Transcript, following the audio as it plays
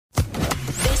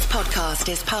podcast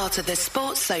is part of the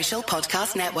Sports Social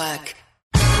Podcast Network.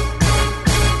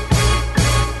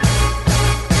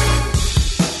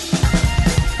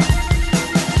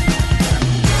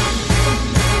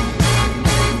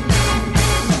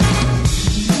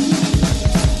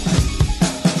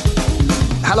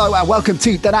 Hello and welcome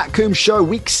to the Nat Coombs Show,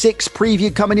 Week 6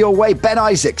 preview coming your way. Ben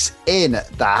Isaacs in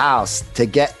the house to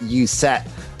get you set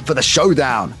for the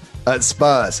showdown at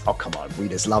Spurs. Oh, come on. We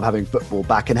just love having football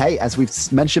back. And hey, as we've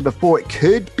mentioned before, it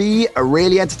could be a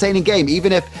really entertaining game,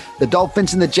 even if the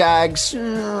Dolphins and the Jags,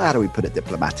 how do we put it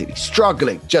diplomatically,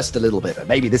 struggling just a little bit. But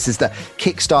maybe this is the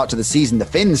kickstart to the season the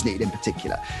Finns need in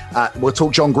particular. We'll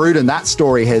talk John Gruden. That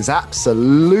story has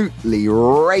absolutely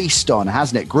raced on,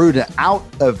 hasn't it? Gruden out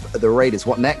of the Raiders.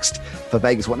 What next for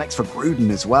Vegas? What next for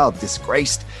Gruden as well?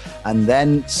 Disgraced. And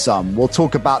then some. We'll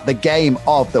talk about the game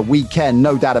of the weekend.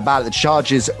 No doubt about it. The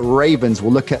Chargers-Ravens.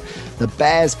 We'll look at the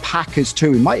Bears-Packers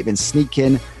too. We might even sneak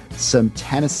in some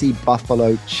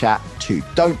Tennessee-Buffalo chat too.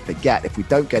 Don't forget, if we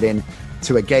don't get in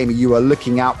to a game you are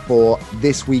looking out for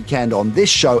this weekend on this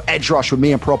show, Edge Rush with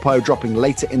me and Propo dropping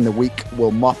later in the week.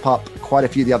 We'll mop up quite a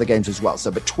few of the other games as well.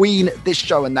 So between this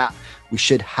show and that, we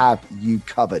should have you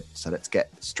covered. So let's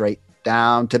get straight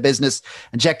down to business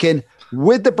and check in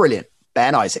with the brilliant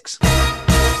Ben Isaacs.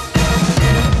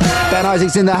 Ben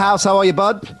Isaacs in the house. How are you,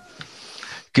 bud?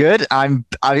 Good.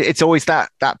 It's always that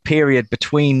period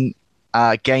between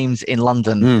games in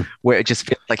London where it just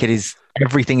feels like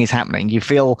everything is happening. You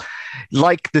feel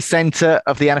like the center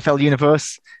of the NFL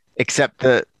universe, except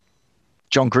that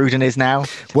John Gruden is now.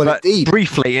 Well, but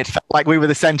briefly, it felt like we were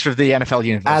the center of the NFL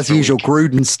universe. As usual,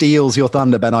 Gruden steals your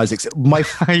thunder, Ben Isaacs. My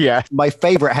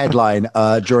favorite headline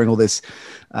during all this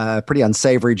pretty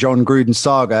unsavory John Gruden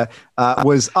saga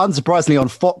was unsurprisingly on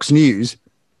Fox News,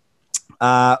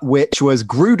 which was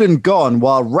Gruden gone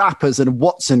while rappers and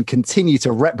Watson continue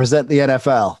to represent the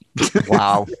NFL.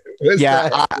 Wow.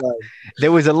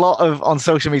 There was on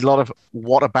social media, a lot of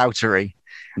whataboutery.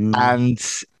 And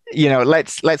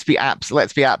let's be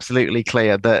absolutely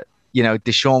clear that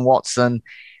Deshaun Watson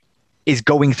is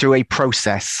going through a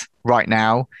process right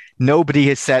now. Nobody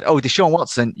has said, "Oh, Deshaun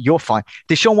Watson, you're fine."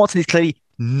 Deshaun Watson is clearly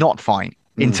not fine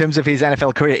in terms of his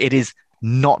NFL career. It is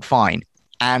not fine,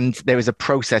 and there is a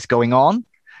process going on,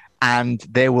 and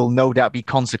there will no doubt be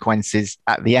consequences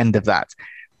at the end of that.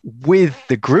 With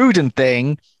the Gruden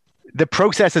thing, the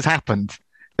process has happened.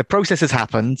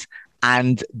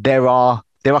 And there are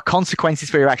consequences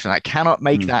for your actions. I cannot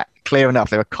make that clear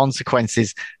enough. There are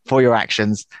consequences for your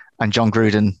actions, and John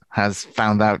Gruden has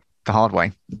found out the hard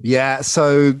way. Yeah,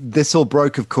 so this all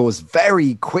broke, of course,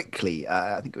 very quickly.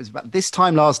 I think it was about this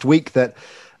time last week that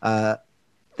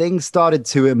things started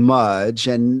to emerge,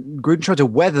 and Gruden tried to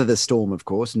weather the storm, of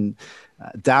course, and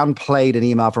downplayed an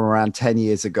email from around 10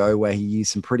 years ago where he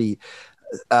used some pretty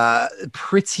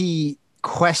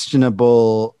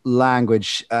questionable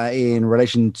language in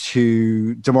relation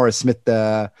to DeMaurice Smith,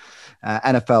 the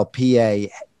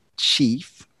NFLPA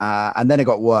chief. And then it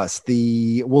got worse.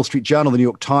 The Wall Street Journal, the New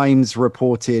York Times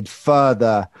reported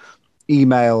further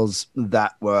emails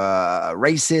that were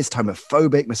racist,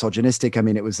 homophobic, misogynistic. I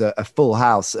mean, it was a full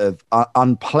house of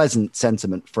unpleasant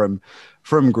sentiment from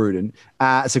Gruden.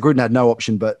 So Gruden had no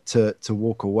option but to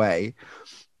walk away.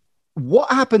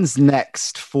 What happens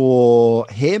next for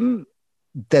him?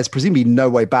 There's presumably no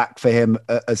way back for him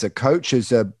as a coach,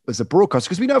 as a broadcaster,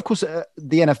 because we know, of course, the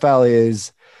NFL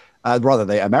is,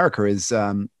 America is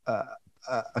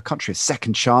a country of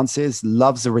second chances,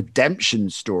 loves a redemption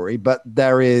story, but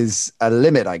there is a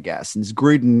limit, I guess. And as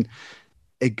Gruden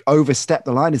overstepped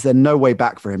the line, is there no way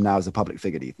back for him now as a public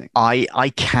figure, do you think?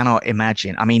 I cannot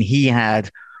imagine. I mean, he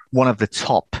had one of the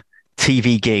top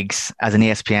TV gigs as an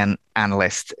ESPN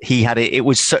analyst. He had it. It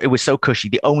was so cushy.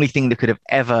 The only thing that could have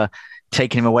ever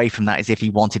taken him away from that is if he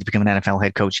wanted to become an NFL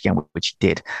head coach again, which he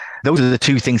did. Those are the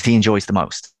two things he enjoys the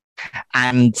most.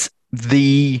 And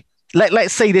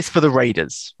let's say this for the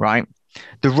Raiders, right?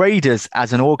 The Raiders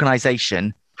as an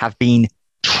organization have been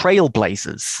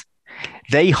trailblazers.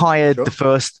 They hired the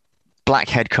first black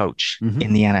head coach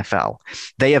in the NFL.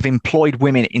 They have employed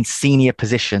women in senior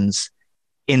positions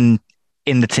in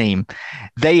the team.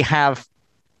 They have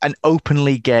an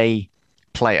openly gay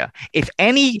player. If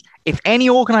any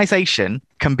organization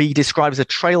can be described as a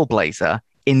trailblazer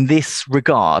in this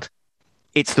regard,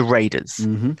 it's the Raiders.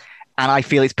 And I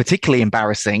feel it's particularly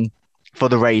embarrassing for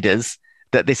the Raiders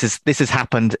that this has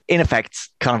happened in effect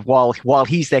kind of while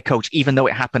he's their coach, even though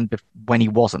it happened when he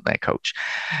wasn't their coach.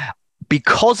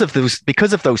 Because of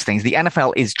those things, the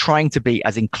NFL is trying to be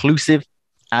as inclusive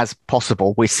as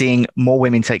possible. We're seeing more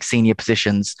women take senior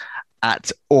positions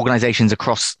at organizations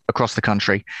across the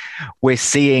country. We're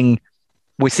seeing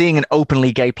we're seeing an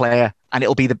openly gay player, and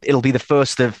it'll be the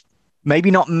first of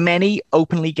maybe not many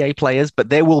openly gay players, but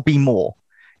there will be more.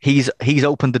 He's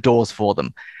opened the doors for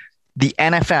them. The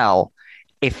NFL,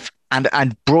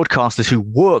 and broadcasters who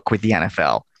work with the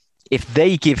NFL, if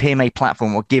they give him a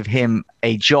platform or give him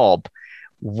a job,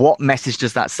 what message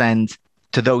does that send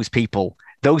to those people?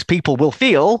 Those people will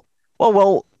feel,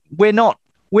 well, we're not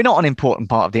an important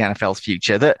part of the NFL's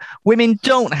future, that women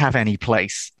don't have any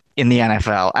place in the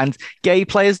NFL and gay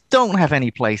players don't have any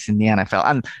place in the NFL.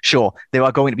 And sure, there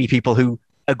are going to be people who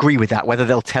agree with that, whether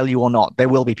they'll tell you or not. There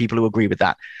will be people who agree with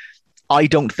that. I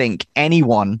don't think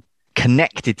anyone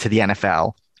connected to the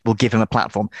NFL will give him a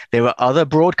platform. There are other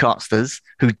broadcasters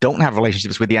who don't have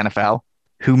relationships with the NFL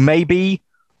who maybe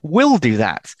will do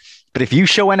that. But if you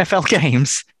show NFL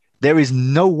games, there is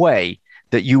no way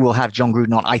that you will have John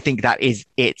Gruden on. I think that is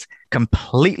it.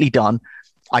 Completely done.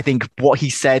 I think what he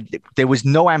said, there was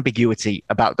no ambiguity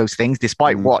about those things,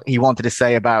 despite what he wanted to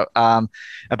say about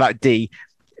D.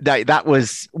 That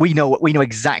was, we know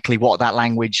exactly what that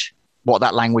language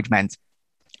meant.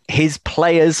 His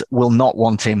players will not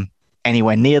want him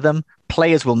anywhere near them.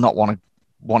 Players will not want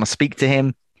to speak to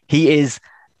him. He is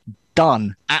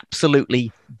done,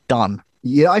 absolutely done.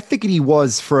 Yeah, I figured he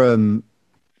was from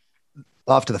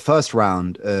after the first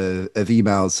round of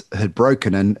emails had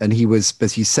broken, and he was,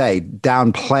 as you say,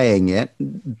 downplaying it,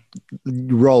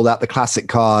 rolled out the classic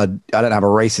card, I don't have a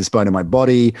racist bone in my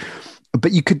body.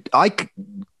 But I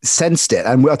sensed it.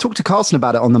 And I talked to Carlson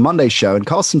about it on the Monday show, and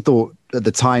Carlson thought at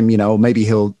the time, maybe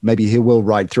he will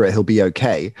ride through it. He'll be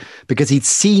okay, because he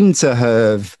seemed to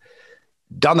have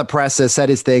done the presser, said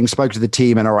his thing, spoke to the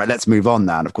team, and all right, let's move on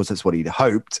now. And of course, that's what he'd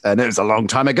hoped. And it was a long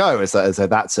time ago. So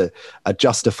that's a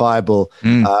justifiable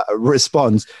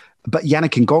response. But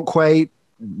Yannick Ngakoue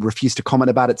refused to comment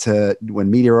about it when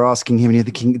media are asking him, and you're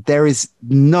thinking, there is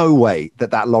no way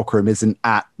that locker room isn't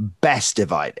at best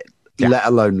divided, let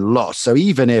alone lost. So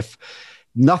even if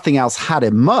nothing else had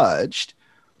emerged,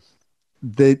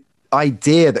 the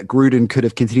idea that Gruden could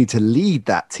have continued to lead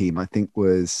that team, I think,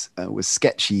 was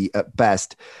sketchy at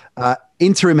best.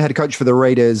 Interim head coach for the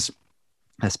Raiders,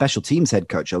 a special teams head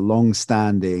coach, a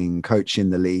long-standing coach in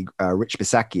the league, Rich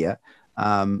Bisaccia,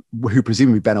 who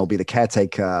presumably, Ben, will be the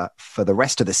caretaker for the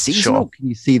rest of the season. Sure. Can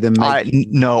you see them?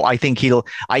 No, I think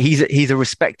he's a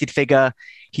respected figure.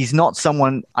 He's not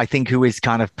someone, I think, who is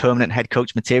kind of permanent head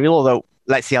coach material, although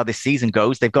let's see how this season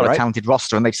goes. They've got a talented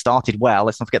roster and they've started well.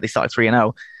 Let's not forget they started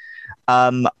 3-0.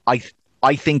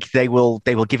 I think they will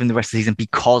give him the rest of the season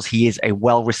because he is a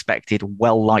well-respected,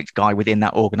 well-liked guy within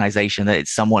that organization. That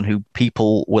it's someone who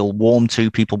people will warm to,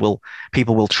 people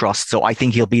will trust. So I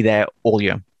think he'll be there all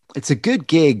year. It's a good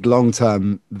gig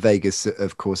long-term, Vegas,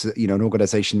 of course, an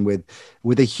organization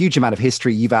with a huge amount of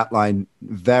history. You've outlined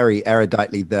very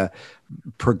eruditely the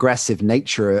progressive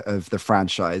nature of the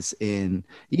franchise even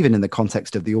in the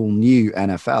context of the all-new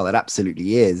NFL. It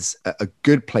absolutely is a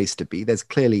good place to be. There's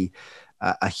clearly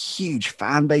a huge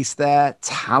fan base there,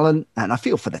 talent, and I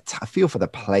feel for the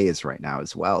players right now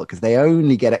as well, because they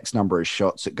only get X number of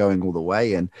shots at going all the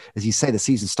way. And as you say, the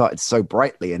season started so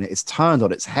brightly, and it's turned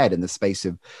on its head in the space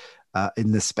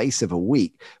of a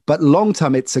week. But long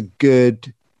term, it's a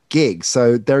good gig.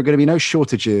 So there are going to be no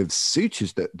shortage of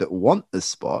suitors that want the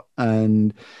spot.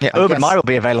 And Urban Meyer will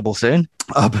be available soon.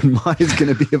 Urban Meyer is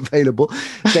going to be available.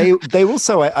 They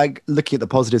also, I looking at the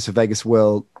positives for Vegas,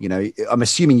 will, I'm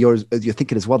assuming you're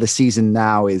thinking as well, the season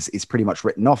now is pretty much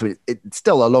written off. It's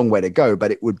still a long way to go,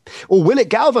 but will it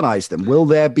galvanize them? Will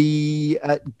there be,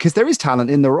 because there is talent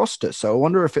in the roster. So I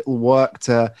wonder if it will work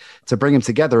to bring them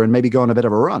together and maybe go on a bit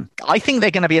of a run. I think they're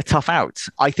going to be a tough out.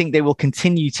 I think they will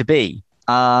continue to be.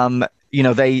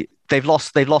 They've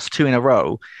lost 2 in a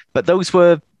row, but those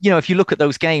were, if you look at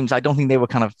those games, I don't think they were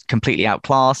kind of completely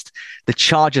outclassed. The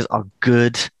Chargers are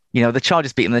good. The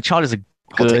Chargers beat them. The Chargers are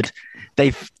good.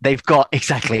 They've got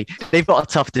a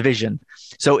tough division.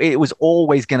 So it was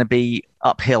always going to be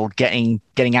uphill getting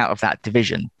out of that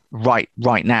division right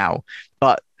now.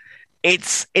 But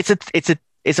it's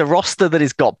a roster that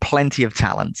has got plenty of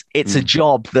talent. It's a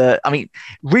job that,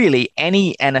 really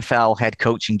any NFL head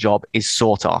coaching job is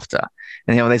sought after.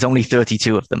 And, there's only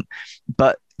 32 of them.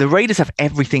 But the Raiders have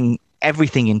everything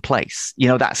in place.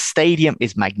 That stadium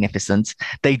is magnificent.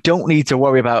 They don't need to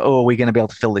worry about, we're going to be able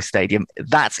to fill this stadium.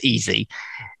 That's easy.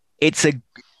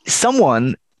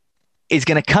 Someone is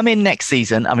going to come in next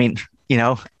season.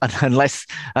 Unless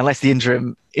the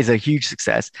interim is a huge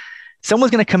success,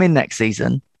 someone's going to come in next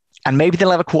season, and maybe they'll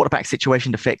have a quarterback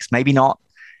situation to fix, maybe not.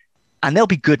 And they'll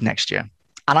be good next year.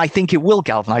 And I think it will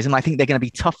galvanize them. I think they're going to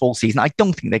be tough all season. I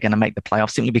don't think they're going to make the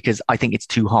playoffs simply because I think it's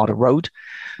too hard a road.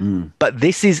 But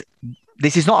this is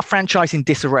this is not a franchise in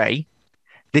disarray.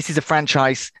 This is a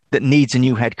franchise that needs a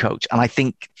new head coach. And I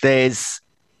think there's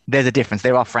a difference.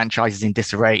 There are franchises in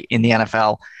disarray in the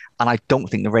NFL, and I don't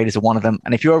think the Raiders are one of them.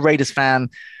 And if you're a Raiders fan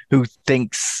who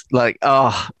thinks like,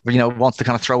 wants to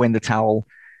kind of throw in the towel,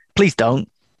 please don't.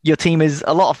 Your team is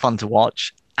a lot of fun to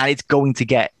watch, and it's going to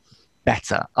get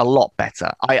better, a lot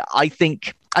better. I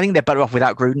think they're better off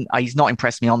without Gruden. He's not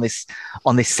impressed me on this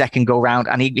second go round,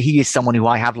 and he is someone who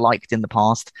I have liked in the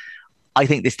past. I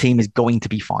think this team is going to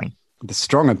be fine. The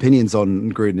strong opinions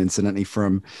on Gruden, incidentally,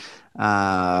 from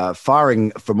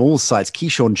firing from all sides.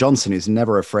 Keyshawn Johnson, who's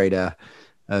never afraid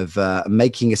of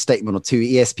making a statement or two.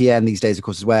 ESPN these days, of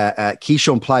course, is where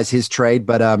Keyshawn plies his trade,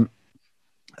 but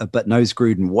knows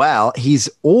Gruden well. He's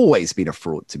always been a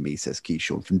fraud to me, says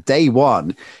Keyshawn. From day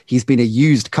one, he's been a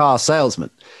used car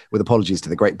salesman, with apologies to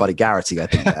the great Buddy Garrity, I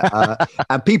think.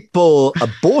 And people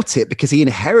bought it because he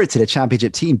inherited a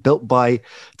championship team built by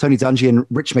Tony Dungy and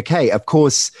Rich McKay. Of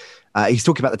course, he's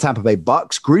talking about the Tampa Bay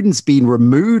Bucks. Gruden's been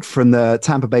removed from the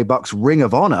Tampa Bay Bucks Ring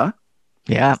of Honor.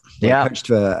 Yeah. Coached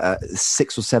for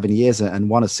 6 or 7 years and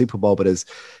won a Super Bowl. But as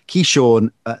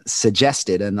Keyshawn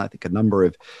suggested, and I think a number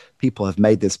of people have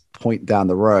made this point down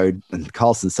the road, and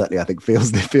Carlson certainly, I think,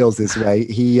 feels this way.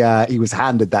 He was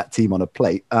handed that team on a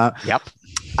plate.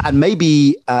 And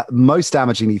maybe most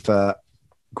damagingly for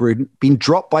Gruden, being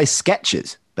dropped by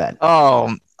Skechers, Ben.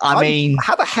 Oh, I mean,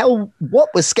 how the hell? What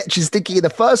was Skechers thinking in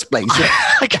the first place?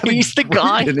 He's the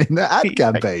guy in the ad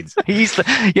campaigns. He's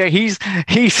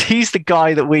the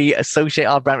guy that we associate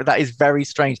our brand with. That is very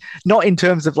strange. Not in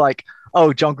terms of like,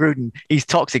 oh, John Gruden, he's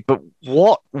toxic, but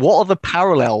what are the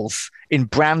parallels in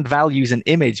brand values and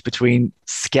image between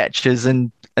Skechers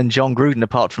and John Gruden,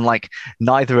 apart from like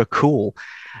neither are cool?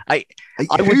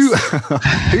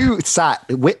 Who sat,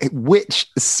 which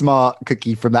smart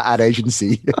cookie from that ad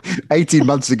agency 18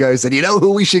 months ago said, you know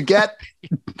who we should get?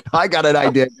 I got an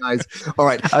idea, guys. All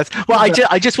right. Well,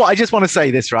 I just want to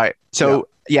say this, right? So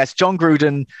yes, John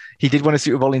Gruden, he did win a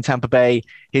Super Bowl in Tampa Bay.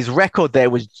 His record there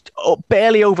was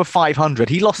barely over 500.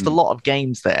 He lost a lot of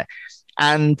games there.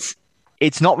 And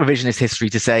it's not revisionist history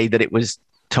to say that it was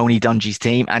Tony Dungy's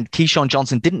team, and Keyshawn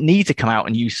Johnson didn't need to come out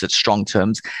and use such strong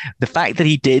terms. The fact that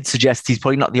he did suggests he's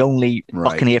probably not the only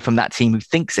Buccaneer from that team who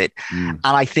thinks it. And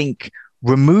I think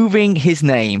removing his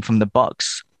name from the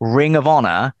Bucks Ring of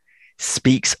Honor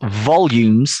speaks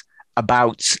volumes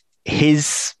about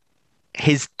his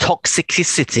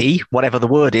toxicity, whatever the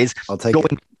word is,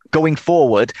 going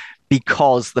forward,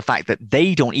 because the fact that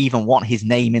they don't even want his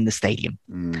name in the stadium.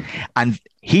 And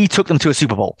he took them to a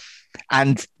Super Bowl,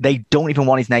 and they don't even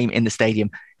want his name in the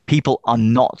stadium. People are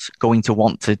not going to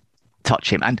want to touch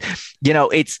him. And,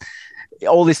 it's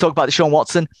all this talk about Deshaun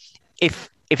Watson. If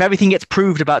everything gets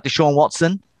proved about Deshaun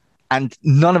Watson, and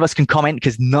none of us can comment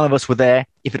because none of us were there,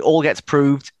 if it all gets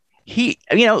proved, he's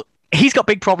got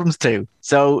big problems too.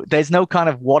 So there's no kind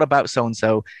of what about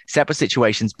so-and-so, separate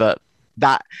situations, but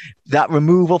that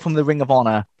removal from the Ring of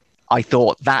Honor, I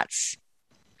thought that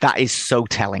is so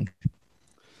telling.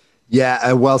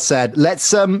 Yeah, well said.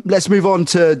 Let's move on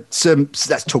to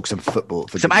let's talk some football.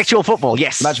 Some actual football,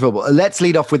 yes. Match football. Let's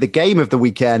lead off with the game of the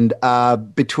weekend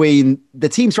between the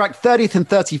teams ranked 30th and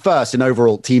 31st in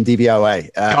overall team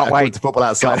DVOA. Can't wait. To Football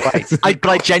Outside. I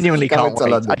genuinely can't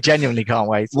wait. I genuinely can't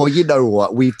wait. Well, you know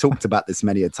what? We've talked about this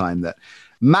many a time, that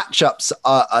matchups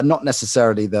are not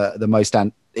necessarily the most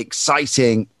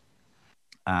exciting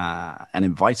and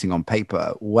inviting on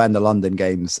paper when the London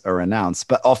games are announced,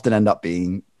 but often end up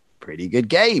being pretty good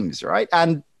games, right?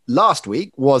 And last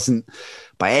week wasn't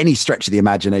by any stretch of the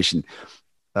imagination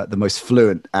the most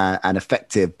fluent and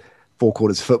effective four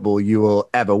quarters football you will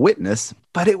ever witness,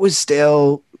 but it was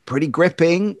still pretty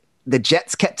gripping. The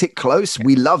Jets kept it close.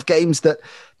 We love games that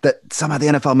somehow the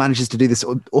NFL manages to do this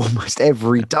almost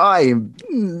every time.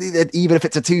 Even if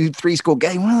it's a 2-3 score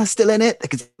game, well, they're still in it. They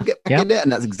can still get back in it.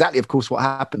 And that's exactly, of course, what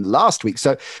happened last week.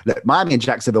 So look, Miami and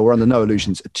Jacksonville were under no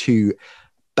illusions two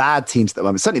bad teams at the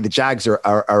moment. Certainly the Jags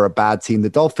are a bad team. The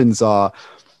Dolphins are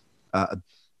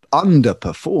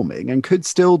underperforming and could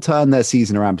still turn their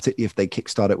season around, particularly if they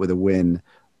kickstart it with a win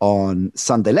on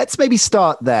Sunday. Let's maybe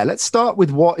start there. Let's start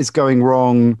with what is going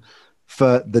wrong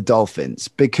for the Dolphins,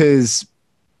 because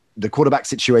the quarterback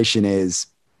situation is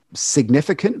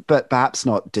significant, but perhaps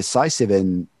not decisive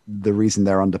in the reason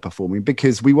they're underperforming,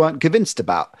 because we weren't convinced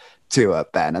about Tua,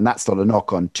 Ben. And that's not a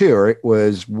knock on Tua. It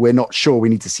was, we're not sure, we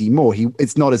need to see more.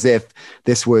 It's not as if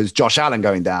this was Josh Allen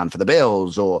going down for the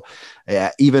Bills, or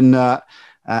even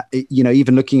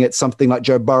looking at something like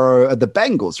Joe Burrow at the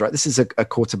Bengals, right? This is a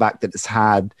quarterback that has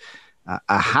had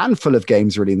a handful of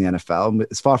games really in the NFL.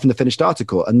 It's far from the finished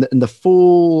article. And the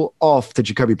fall off to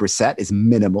Jacoby Brissett is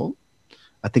minimal.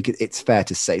 I think it's fair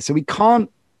to say. So we can't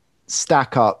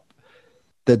stack up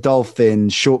the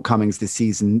Dolphins' shortcomings this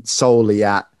season solely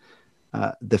at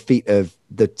the feet of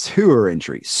the Tua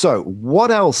injury. So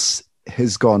what else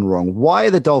has gone wrong? Why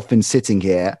are the Dolphins sitting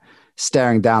here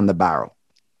staring down the barrel?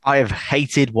 I have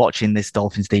hated watching this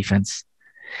Dolphins defense.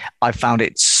 I found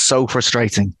it so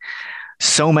frustrating.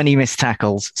 So many missed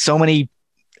tackles, so many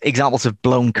examples of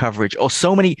blown coverage, or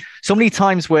so many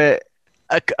times where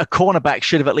a cornerback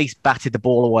should have at least batted the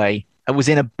ball away and was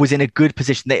in a good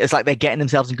position. It's like they're getting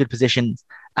themselves in good positions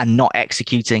and not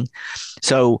executing.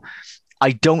 So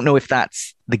I don't know if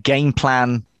that's the game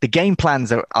plan. The game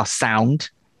plans are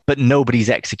sound, but nobody's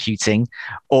executing,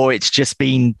 or it's just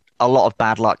been a lot of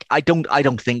bad luck. I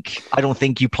don't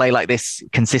think you play like this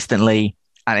consistently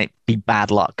and it be bad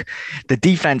luck. The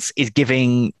defense is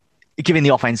giving the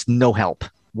offense no help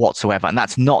whatsoever, and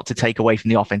that's not to take away from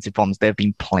the offensive problems. There have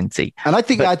been plenty, and I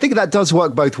think that does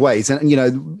work both ways. And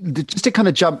just to kind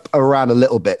of jump around a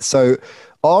little bit. So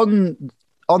on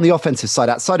the offensive side,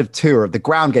 outside of Tua, the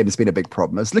ground game has been a big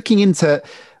problem. I was looking into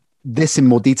this in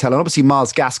more detail, and obviously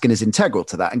Myles Gaskin is integral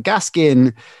to that. And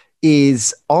Gaskin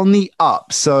is on the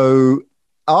up. So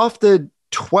after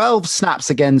 12 snaps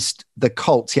against the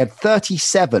Colts, he had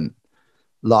 37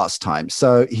 last time.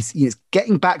 So he's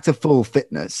getting back to full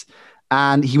fitness.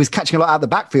 And he was catching a lot out of the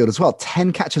backfield as well.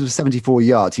 10 catches of 74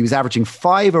 yards. He was averaging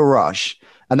 5 a rush.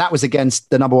 And that was against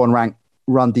the number one ranked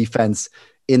run defense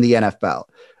in the NFL.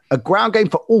 A ground game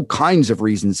for all kinds of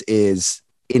reasons is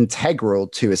integral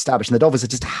to establish. And the Dolphins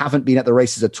just haven't been at the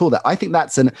races at all. I think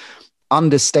that's an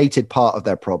understated part of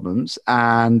their problems.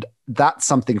 And that's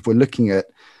something, if we're looking at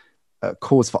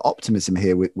cause for optimism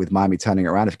here with Miami turning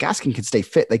around, if Gaskin can stay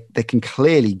fit, they can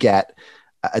clearly get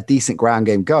a decent ground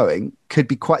game going. Could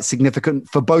be quite significant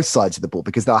for both sides of the ball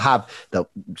because they'll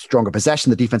stronger possession.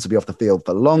 The defense will be off the field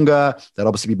for longer. They'll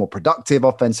obviously be more productive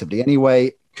offensively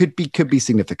anyway. Could be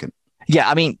significant. Yeah,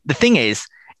 I mean, the thing is,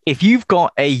 if you've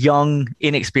got a young,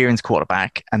 inexperienced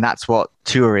quarterback, and that's what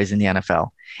Tua is in the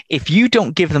NFL, if you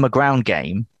don't give them a ground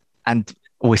game, and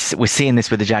we're seeing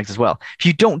this with the Jags as well, if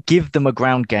you don't give them a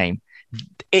ground game,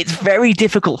 it's very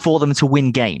difficult for them to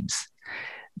win games.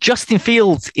 Justin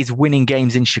Fields is winning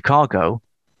games in Chicago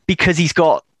because he's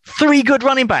got 3 good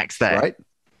running backs there. Right.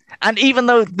 And even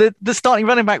though the starting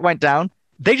running back went down,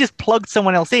 they just plugged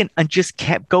someone else in and just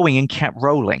kept going and kept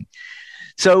rolling.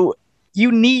 So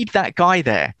you need that guy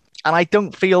there. And I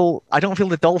don't feel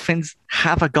the Dolphins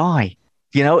have a guy.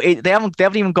 They haven't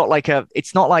even got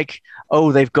it's not like,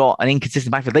 oh, they've got an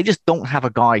inconsistent backfield. They just don't have a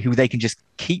guy who they can just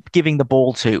keep giving the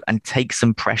ball to and take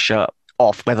some pressure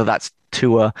off, whether that's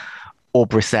Tua or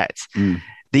Brissett.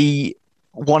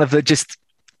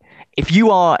 If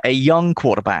you are a young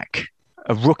quarterback,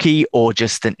 a rookie, or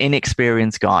just an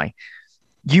inexperienced guy,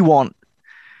 you want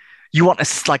a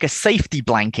safety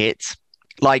blanket.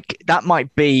 Like that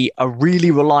might be a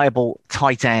really reliable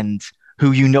tight end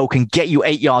who can get you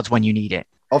 8 yards when you need it.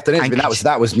 Often is. I mean,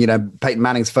 that was Peyton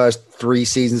Manning's first 3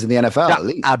 seasons in the NFL. Yeah, at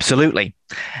least. Absolutely.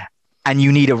 And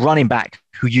you need a running back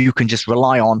who you can just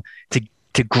rely on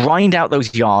to grind out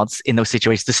those yards in those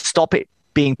situations, to stop it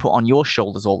being put on your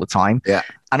shoulders all the time. Yeah.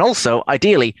 And also,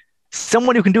 ideally,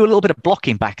 someone who can do a little bit of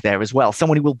blocking back there as well.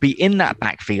 Someone who will be in that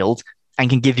backfield and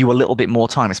can give you a little bit more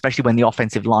time, especially when the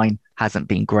offensive line hasn't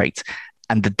been great.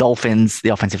 And the Dolphins, the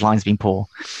offensive line's been poor.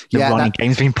 The running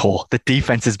game's been poor. The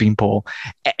defense has been poor.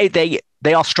 They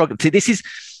are struggling.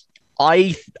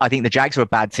 I think the Jags are a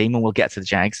bad team, and we'll get to the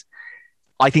Jags.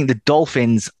 I think the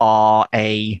Dolphins are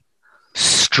a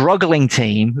struggling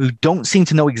team who don't seem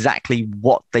to know exactly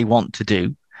what they want to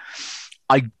do.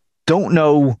 I don't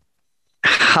know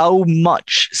how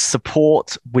much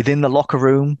support within the locker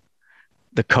room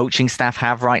the coaching staff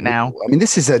have right now. I mean,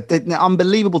 this is an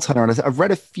unbelievable turnaround. I've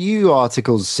read a few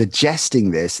articles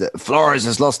suggesting this, that Flores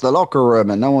has lost the locker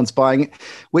room and no one's buying it,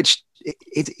 which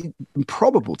it's an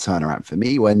improbable turnaround for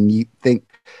me when you think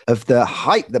of the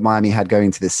hype that Miami had going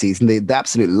into this season, the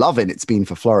absolute loving it's been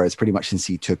for Flores pretty much since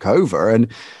he took over. And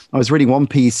I was reading one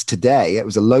piece today. It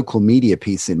was a local media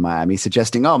piece in Miami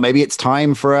suggesting, maybe it's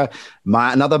time for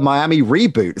another Miami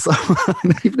reboot. So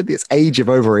even at this age of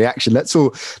overreaction, let's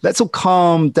all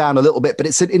calm down a little bit. But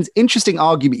it's an interesting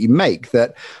argument you make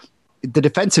that the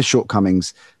defensive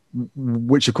shortcomings,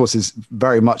 which of course is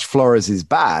very much Flores's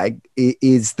bag,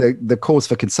 is the cause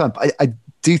for concern. I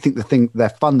do think they're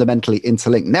fundamentally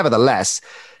interlinked. Nevertheless,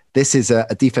 this is a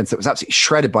defense that was absolutely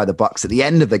shredded by the Bucs at the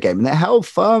end of the game, and they held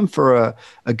firm for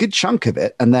a good chunk of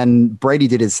it. And then Brady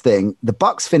did his thing. The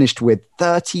Bucs finished with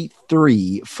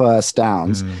 33 first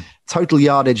downs, total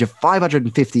yardage of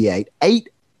 558, 8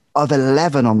 of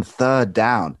 11 on third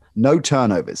down. no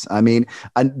turnovers. I mean,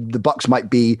 and the Bucks might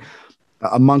be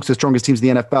amongst the strongest teams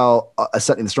in the NFL,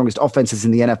 certainly the strongest offenses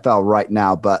in the NFL right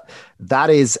now, but that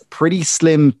is pretty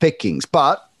slim pickings,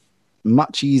 but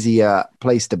much easier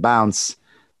place to bounce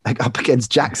up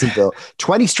against Jacksonville.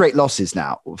 20 straight losses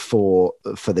now for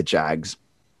the Jags.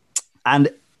 And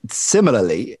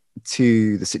similarly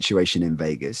to the situation in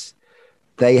Vegas,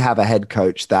 they have a head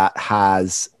coach that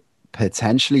has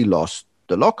potentially lost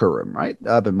the locker room, right?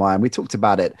 Urban Meyer. And we talked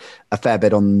about it a fair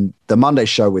bit on the Monday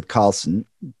show with Carlson.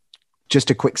 Just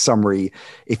a quick summary.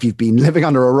 If you've been living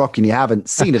under a rock and you haven't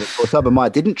seen it, of course, Urban Meyer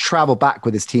didn't travel back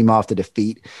with his team after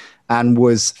defeat and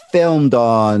was filmed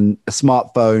on a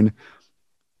smartphone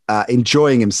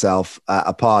enjoying himself at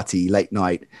a party late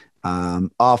night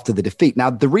after the defeat. Now,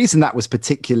 the reason that was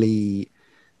particularly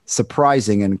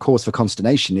surprising and cause for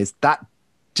consternation is that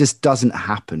just doesn't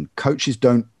happen. Coaches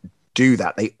don't do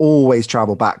that. They always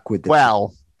travel back with the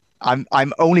team.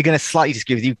 I'm only going to slightly just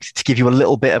give you a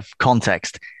little bit of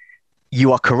context.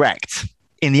 You are correct.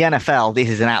 In the NFL, this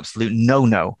is an absolute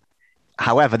no-no.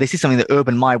 However, this is something that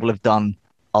Urban Meyer will have done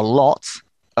a lot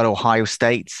at Ohio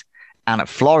State and at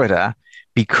Florida,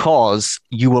 because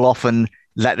you will often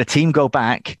let the team go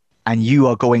back and you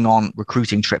are going on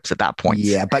recruiting trips at that point.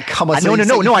 Yeah, but come on.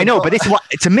 No, I know. But this is what,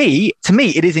 to me,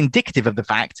 it is indicative of the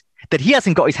fact that he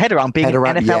hasn't got his head around being an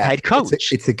NFL head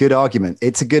coach. It's a good argument.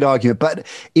 But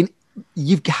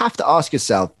you have to ask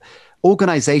yourself,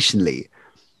 organizationally,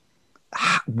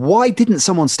 why didn't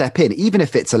someone step in, even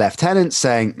if it's a lieutenant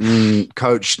saying,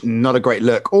 coach, not a great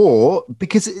look, or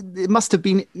because it must have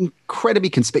been incredibly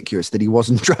conspicuous that he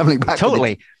wasn't traveling back.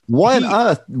 Totally. Why on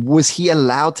earth was he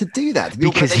allowed to do that?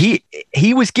 Because he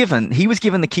was given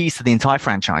the keys to the entire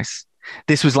franchise.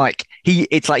 This was like, he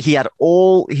held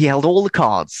all the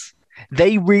cards.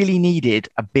 They really needed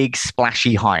a big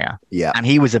splashy hire. Yeah. And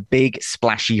he was a big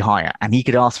splashy hire and he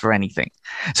could ask for anything.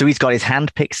 So he's got his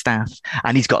hand-picked staff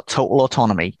and he's got total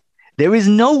autonomy. There is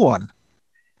no one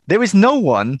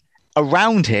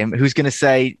around him who's going to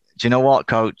say, do you know what,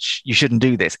 coach, you shouldn't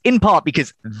do this. In part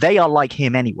because they are like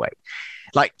him anyway.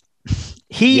 Like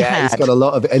he's got a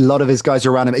lot of his guys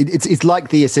around him. It's like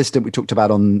the assistant we talked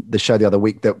about on the show the other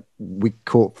week that we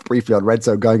caught briefly on Red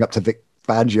Zone going up to Vic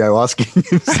Fangio, asking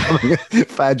him something.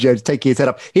 Fangio taking his head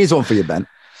up. Here's one for you, Ben.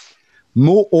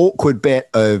 More awkward bit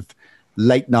of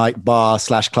late night bar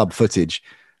 / club footage.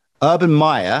 Urban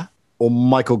Meyer or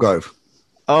Michael Gove?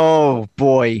 Oh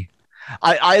boy,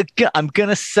 I'm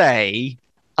gonna say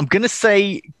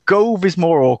Gove is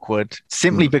more awkward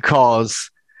simply because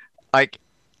like.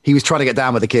 He was trying to get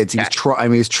down with the kids. He was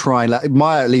trying. Like,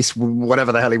 Meyer, at least,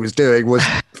 whatever the hell he was doing, was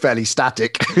fairly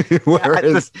static.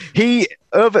 Whereas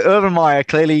Urban Meyer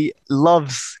clearly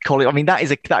loves college. I mean, that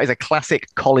is a classic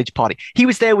college party. He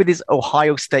was there with his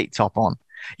Ohio State top on.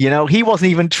 You know, he wasn't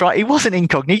even he wasn't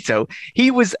incognito. He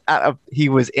was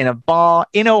in a bar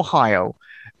in Ohio.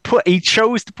 He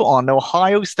chose to put on an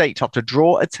Ohio State top to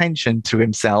draw attention to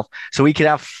himself, so he could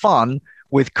have fun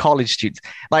with college students.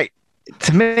 Like,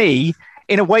 to me.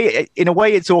 In a way,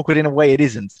 it's awkward. In a way, it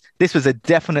isn't. This was a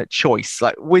definite choice.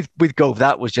 Like with Gove,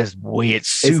 that was just weird,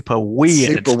 super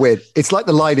weird. It's like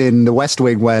the line in The West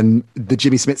Wing when the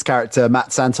Jimmy Smits character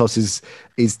Matt Santos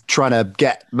is trying to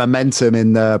get momentum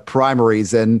in the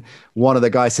primaries, and one of the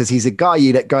guys says he's a guy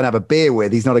you'd go and have a beer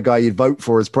with. He's not a guy you'd vote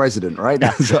for as president, right?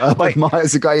 Yeah. So Urban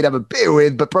Meyer's a guy you'd have a beer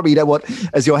with, but probably you don't want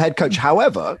as your head coach.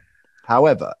 However,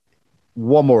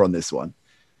 one more on this one.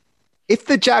 If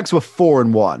the Jags were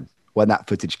 4-1. When that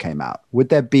footage came out, would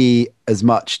there be as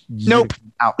much? Nope.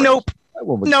 Right?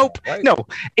 No.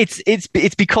 It's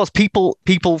because people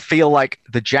feel like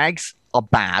the Jags are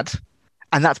bad,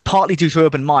 and that's partly due to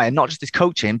Urban Meyer, not just his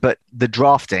coaching, but the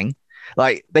drafting.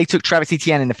 Like they took Travis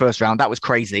Etienne in the first round. That was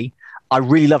crazy. I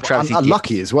really love Travis Etienne.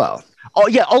 Unlucky as well. Oh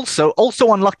yeah, also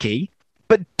unlucky,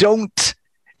 but you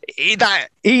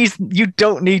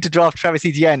don't need to draft Travis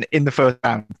Etienne in the first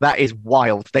round. That is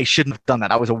wild. They shouldn't have done that.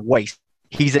 That was a waste.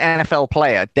 He's an NFL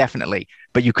player, definitely,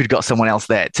 but you could have got someone else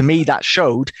there. To me, that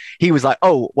showed he was like,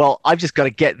 oh, well, I've just got to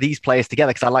get these players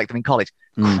together because I like them in college.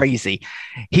 Crazy.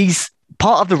 He's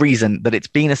part of the reason that it's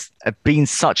been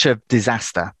such a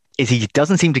disaster is he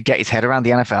doesn't seem to get his head around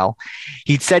the NFL.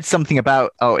 He'd said something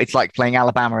about, oh, it's like playing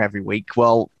Alabama every week.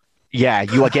 Well, yeah,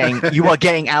 you are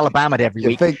getting Alabama every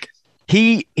week.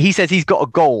 He says he's got a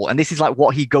goal, and this is like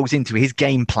what he goes into. His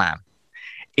game plan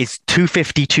is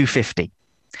 250.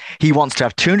 He wants to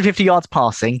have 250 yards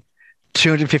passing,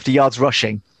 250 yards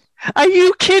rushing. Are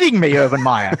you kidding me, Urban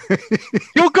Meyer?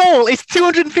 Your goal is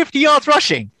 250 yards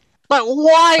rushing. Like,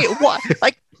 why? What?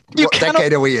 Like, What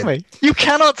decade are we in? You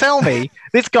cannot tell me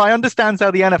this guy understands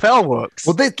how the NFL works.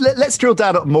 Well, let's drill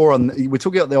down more on. We're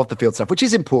talking about the off the field stuff, which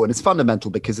is important. It's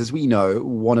fundamental because, as we know,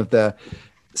 one of the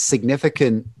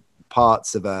significant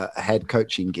parts of a head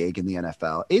coaching gig in the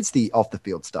NFL is the off the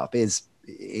field stuff. Is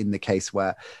in the case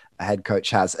where a head coach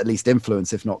has at least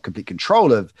influence, if not complete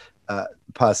control of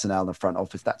personnel in the front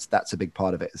office. That's a big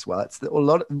part of it as well. It's a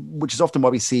lot, which is often why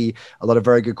we see a lot of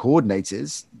very good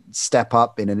coordinators step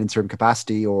up in an interim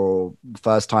capacity or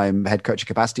first time head coaching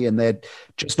capacity, and they're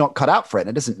just not cut out for it. And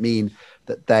it doesn't mean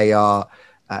that they are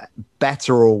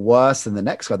better or worse than the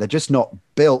next guy. They're just not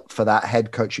built for that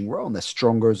head coaching role, and they're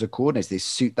stronger as a coordinator. They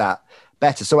suit that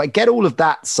better. So I get all of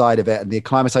that side of it and the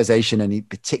acclimatization, and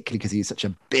particularly because he's such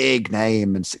a big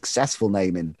name and successful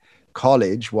name in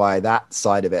college, why that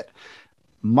side of it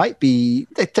might be,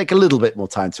 they take a little bit more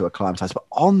time to acclimatize. But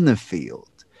on the field,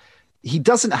 he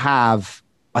doesn't have,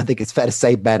 I think it's fair to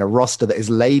say, Ben, a roster that is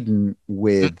laden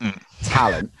with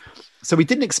talent. So we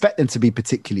didn't expect them to be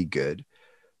particularly good.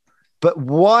 But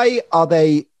why are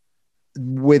they,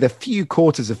 with a few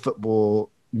quarters of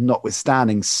football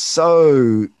notwithstanding,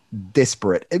 so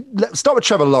disparate? Let's start with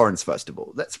Trevor Lawrence, first of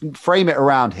all. Let's frame it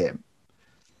around him.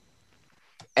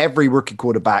 Every rookie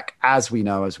quarterback, as we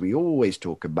know, as we always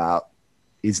talk about,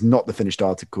 is not the finished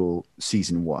article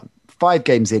season one. 5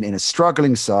 games in a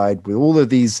struggling side with all of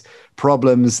these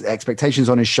problems, expectations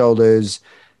on his shoulders.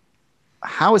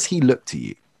 How has he looked to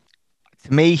you?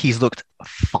 To me, he's looked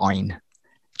fine.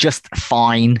 Just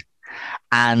fine.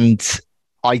 And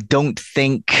I don't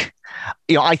think,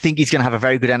 I think he's going to have a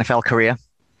very good NFL career.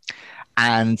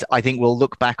 And I think we'll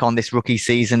look back on this rookie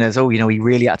season as, he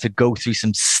really had to go through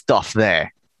some stuff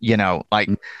there.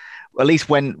 At least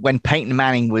when Peyton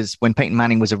Manning was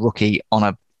a rookie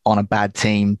on a bad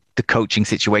team, the coaching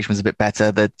situation was a bit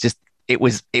better. It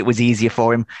was easier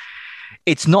for him.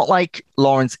 It's not like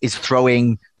Lawrence is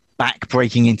throwing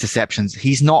back-breaking interceptions.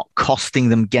 He's not costing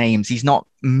them games. He's not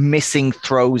missing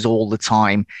throws all the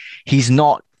time. He's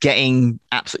not getting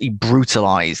absolutely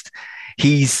brutalized.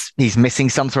 He's missing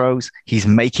some throws. He's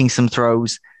making some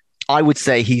throws. I would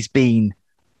say he's been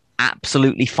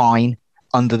absolutely fine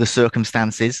under the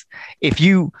circumstances. If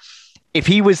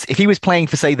he was playing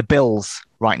for, say, the Bills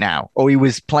right now, or he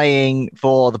was playing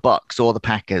for the Bucks or the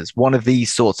Packers, one of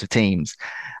these sorts of teams,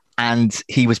 and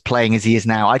he was playing as he is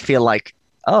now, I'd feel like,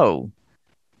 I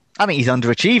think he's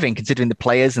underachieving considering the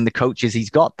players and the coaches he's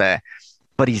got there.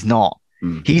 But he's not.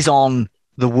 He's on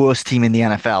the worst team in the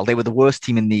NFL. They were the worst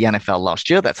team in the NFL last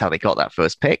year. That's how they got that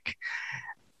first pick.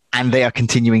 And they are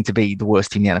continuing to be the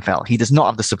worst team in the NFL. He does not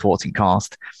have the supporting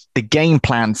cast. The game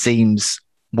plan seems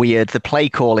weird. The play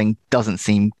calling doesn't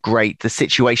seem great. The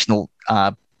situational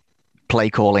play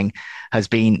calling has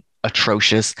been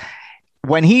atrocious.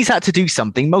 When he's had to do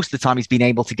something, most of the time he's been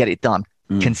able to get it done,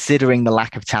 considering the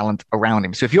lack of talent around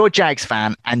him. So if you're a Jags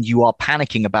fan and you are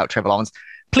panicking about Trevor Lawrence,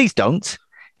 please don't.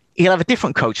 He'll have a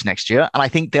different coach next year, and I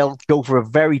think they'll go for a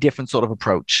very different sort of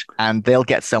approach, and they'll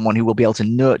get someone who will be able to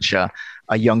nurture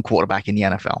a young quarterback in the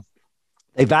NFL.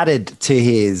 They've added to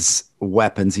his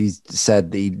weapons. He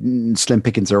said the slim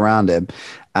pickings around him.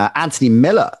 Anthony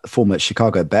Miller, former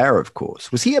Chicago Bear, of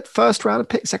course. Was he a first round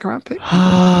pick, second round pick?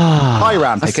 High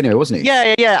round pick anyway, wasn't he?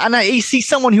 Yeah. And he's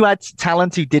someone who had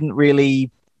talent who didn't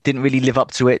really live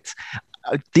up to it.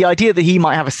 The idea that he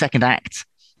might have a second act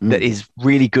that is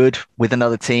really good with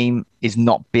another team is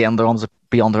not beyond the realms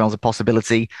of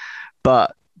possibility.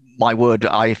 But my word,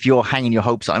 if you're hanging your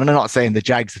hopes on, I'm not saying the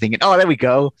Jags are thinking, oh, there we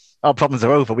go, our problems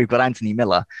are over, we've got Anthony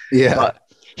Miller. Yeah. But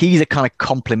he's a kind of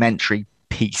complementary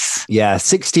piece. Yeah,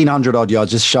 1,600 odd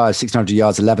yards, just shy of 1,600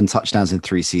 yards, 11 touchdowns in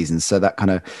 3 seasons. So that kind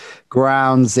of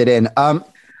grounds it in.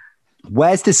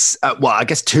 Where's this? I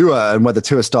guess Tua, and whether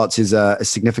Tua starts is a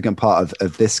significant part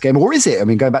of this game, or is it? I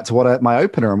mean, going back to my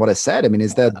opener and what I said, I mean,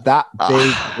 is there that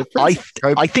big difference?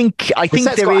 I think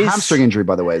there is a hamstring injury,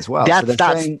 by the way, as well.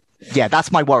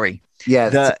 That's my worry.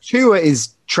 Yeah, Tua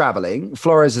is traveling.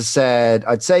 Flores has said,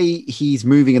 I'd say he's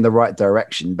moving in the right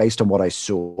direction based on what I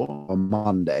saw on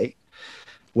Monday.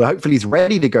 Well, hopefully he's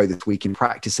ready to go this week in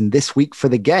practice and this week for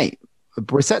the game.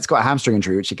 Brissett's got a hamstring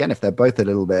injury, which again, if they're both a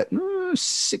little bit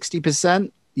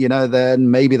 60%,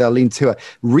 then maybe they'll lean to it.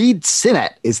 Reed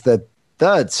Sinnett is the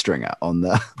third stringer on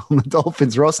the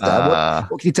Dolphins roster.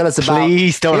 What can you tell us about?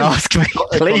 Please don't ask me.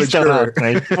 Please don't ask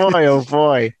me. Boy, oh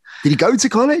boy. Did he go to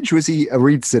college? Was he a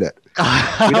Reed Sinnett?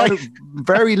 We know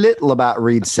very little about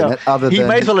Reed Sinnett other than he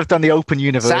may as well have done the Open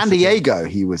University. San Diego.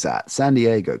 He was at San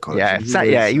Diego College.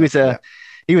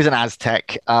 He was an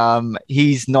Aztec.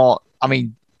 He's not. I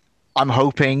mean, I'm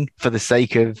hoping for the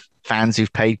sake of fans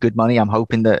who've paid good money, I'm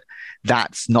hoping that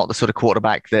that's not the sort of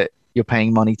quarterback that you're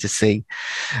paying money to see.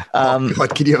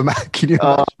 God, can you imagine? Can you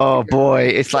imagine? Oh boy,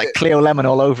 it's like Cleo Lemon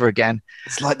all over again.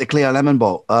 It's like the Cleo Lemon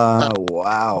Bowl.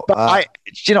 Wow. But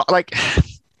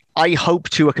I hope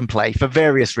Tua can play for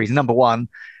various reasons. Number one,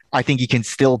 I think he can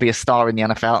still be a star in the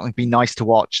NFL. It'd be nice to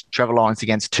watch Trevor Lawrence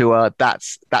against Tua.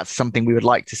 That's something we would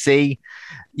like to see.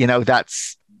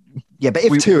 That's. Yeah, but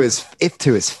if Tua is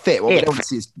fit, what we don't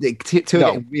see is Tua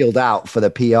getting wheeled out for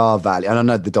the PR value. And I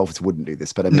know the Dolphins wouldn't do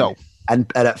this, but I mean, no.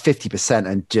 And at 50%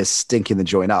 and just stinking the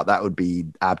joint out, that would be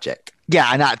abject. Yeah,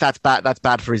 and that's bad. That's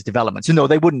bad for his development. So no,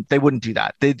 they wouldn't do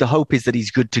that. The hope is that he's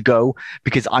good to go,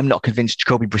 because I'm not convinced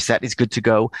Jacoby Brissett is good to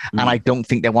go, and I don't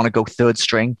think they want to go third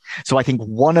string. So I think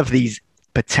one of these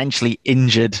potentially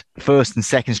injured first and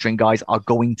second string guys are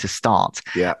going to start.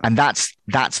 Yeah, and that's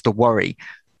the worry.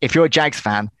 If you're a Jags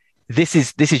fan, this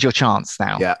is your chance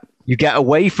now. Yeah. You get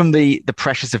away from the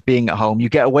pressures of being at home. You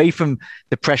get away from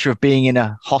the pressure of being in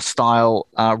a hostile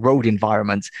road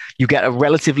environment. You get a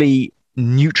relatively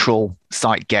neutral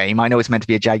site game. I know it's meant to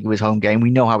be a Jaguars home game.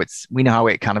 We know how it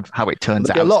turns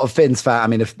out. A lot of Finns fans. I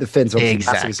mean, if the Finns obviously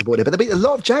massively supportive, but there'll be a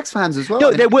lot of Jags fans as well.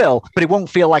 No, there will, but it won't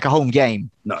feel like a home game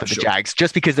for the Jags.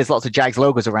 Just because there's lots of Jags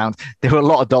logos around, there are a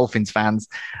lot of Dolphins fans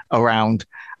around,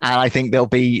 and I think there'll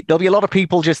be a lot of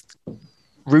people just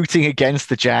rooting against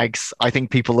the Jags. I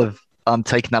think people have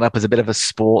taken that up as a bit of a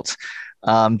sport,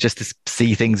 just to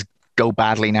see things go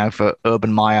badly now for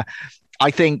Urban Meyer. I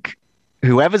think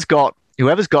whoever's got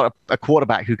a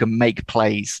quarterback who can make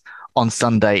plays on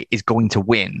Sunday is going to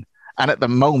win. And at the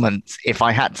moment, if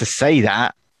I had to say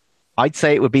that, I'd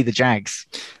say it would be the Jags.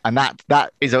 And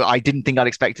that is I didn't think I'd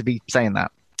expect to be saying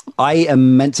that. I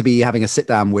am meant to be having a sit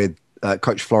down with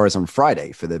Coach Flores on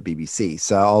Friday for the BBC,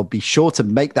 so I'll be sure to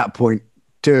make that point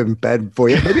to him, Ben, for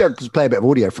you. Maybe I'll just play a bit of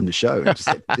audio from the show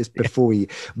just before we.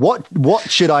 What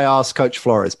should I ask Coach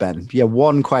Flores, Ben? Yeah,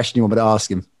 one question you want me to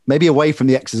ask him, maybe away from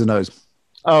the X's and O's.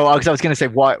 Oh, because I was going to say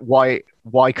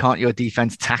why can't your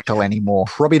defense tackle anymore?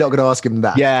 Probably not going to ask him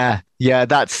that. Yeah.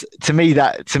 That's to me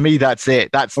that's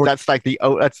it. That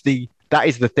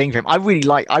is the thing for him. I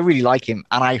really like him,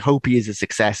 and I hope he is a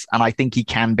success, and I think he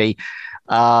can be.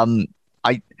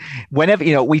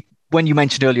 When you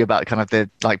mentioned earlier about kind of the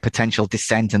potential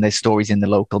dissent and there's stories in the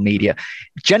local media,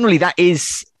 generally that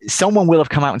is someone will have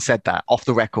come out and said that off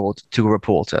the record to a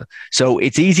reporter. So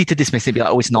it's easy to dismiss it, be like,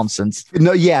 oh, it's nonsense.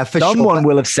 No, yeah, for sure. Someone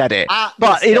will have said it,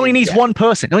 but it only needs one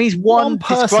person. It only needs one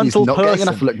disgruntled person.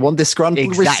 Enough look, one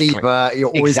disgruntled receiver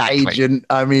or his agent.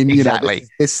 I mean,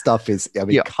 this stuff is. I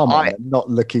mean, come on, I'm not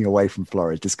looking away from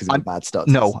Flores just because of the bad stuff.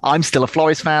 No, I'm still a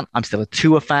Flores fan. I'm still a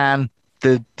Tua fan.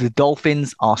 The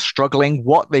Dolphins are struggling.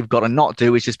 What they've got to not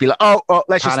do is just be like, oh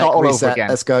let's just start all over again.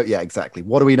 Let's go. Yeah, exactly.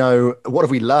 What do we know? What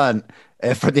have we learned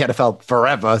from the NFL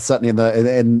forever? Certainly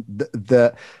in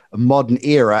the modern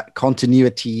era,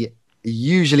 continuity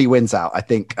usually wins out. I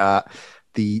think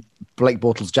the Blake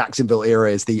Bortles Jacksonville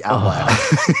era is the outlier.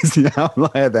 Is the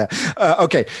outlier there.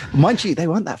 Okay, mind you, they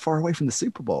weren't that far away from the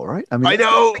Super Bowl, right? I mean, I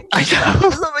know.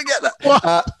 Let me get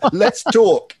that. Let's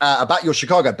talk about your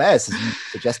Chicago Bears, as you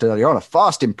suggested earlier on. A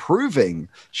fast improving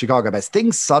Chicago Bears.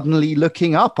 Things suddenly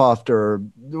looking up after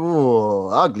an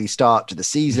ugly start to the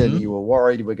season. You were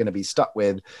worried we're going to be stuck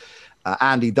with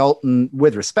Andy Dalton.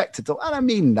 With respect to Dalton, and I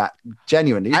mean that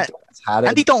genuinely.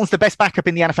 Andy Dalton's the best backup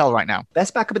in the NFL right now.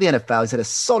 Best backup in the NFL. He's had a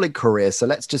solid career. So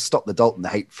let's just stop the Dalton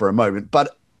hate for a moment.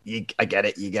 But I get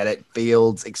it. You get it.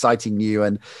 Fields, exciting new.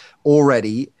 And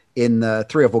already in the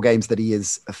 3 or 4 games that he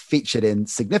is featured in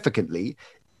significantly,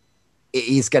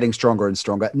 he's getting stronger and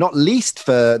stronger, not least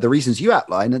for the reasons you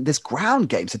outlined. And this ground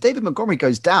game. So David Montgomery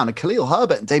goes down and Khalil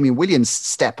Herbert and Damian Williams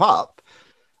step up.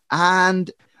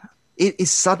 And it is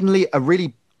suddenly a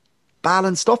really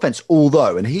balanced offense,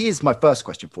 although, and here's my first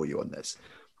question for you on this,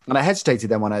 and I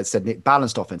hesitated then when I said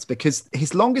balanced offense, because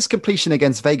his longest completion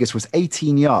against Vegas was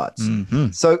 18 yards.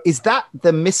 So is that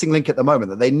the missing link at the moment,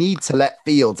 that they need to let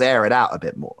Fields air it out a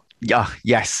bit more? Yeah,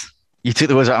 yes. You took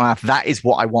the words out of my mouth. That is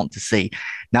what I want to see.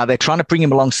 Now, they're trying to bring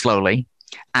him along slowly.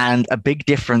 And a big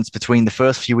difference between the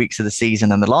first few weeks of the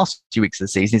season and the last few weeks of the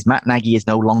season is Matt Nagy is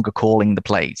no longer calling the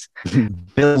plays.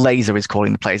 Bill Lazor is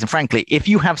calling the plays. And frankly, if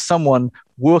you have someone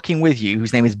working with you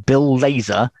whose name is Bill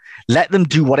Lazor, let them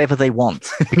do whatever they want,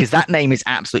 because that name is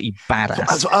absolutely badass.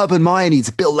 That's what Urban Meyer needs,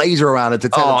 Bill Lazor around it to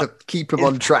tell him to keep him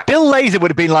on track. Bill Lazor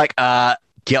would have been like,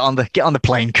 get on the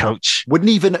plane, coach. Wouldn't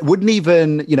even,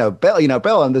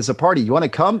 Bill, and there's a party. You want to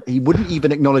come? He wouldn't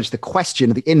even acknowledge the question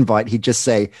of the invite. He'd just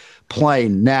say,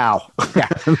 plane now. Yeah.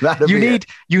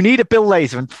 you need a Bill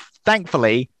Lazor. And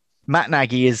thankfully, Matt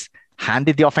Nagy has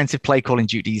handed the offensive play calling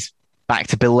duties back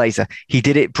to Bill Lazor. He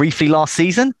did it briefly last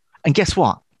season. And guess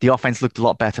what? The offense looked a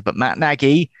lot better. But Matt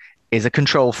Nagy is a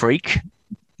control freak,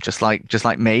 just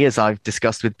like me, as I've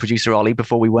discussed with producer Ollie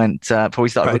before we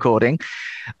started recording.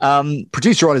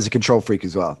 Producer Ollie is a control freak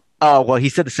as well. Oh well, he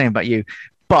said the same about you.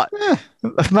 But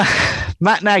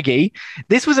Matt Nagy,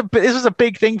 this was a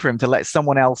big thing for him to let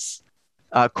someone else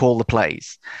call the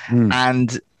plays.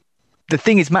 And the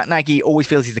thing is, Matt Nagy always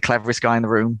feels he's the cleverest guy in the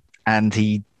room, and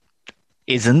he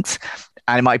isn't.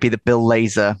 And it might be that Bill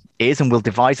Lazor is, and will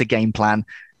devise a game plan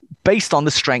based on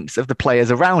the strengths of the players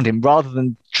around him, rather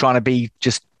than trying to be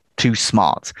just too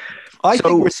smart. I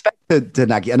think respect to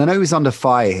Nagy, and I know he's under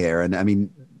fire here. And I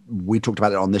mean, we talked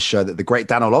about it on this show, that the great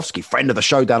Dan Orlovsky, friend of the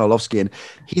show, Dan Orlovsky, and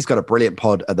he's got a brilliant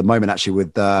pod at the moment, actually,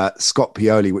 with Scott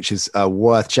Pioli, which is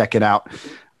worth checking out.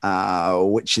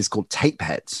 Which is called Tape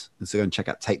Heads. So go and check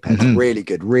out Tape Heads. Really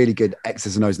good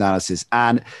X's and O's analysis.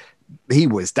 And he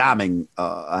was damning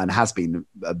and has been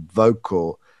a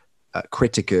vocal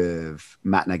critic of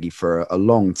Matt Nagy for a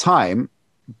long time.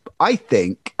 I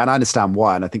think, and I understand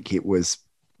why, and I think it was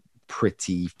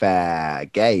pretty fair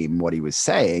game what he was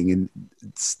saying. And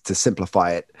to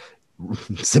simplify it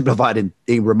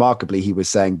remarkably, he was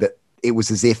saying that it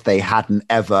was as if they hadn't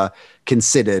ever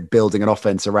considered building an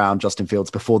offense around Justin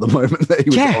Fields before the moment that he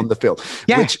was on the field,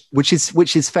 which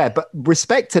is fair. But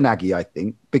respect to Nagy, I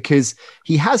think, because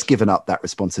he has given up that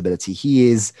responsibility. He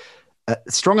is a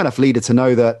strong enough leader to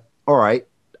know that, all right,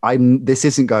 this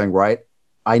isn't going right.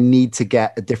 I need to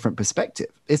get a different perspective.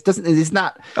 Isn't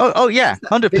that? Oh yeah,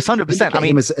 100%. I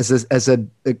mean, as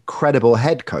a credible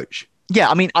head coach. Yeah,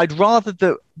 I mean, I'd rather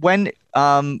that when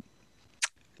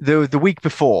the week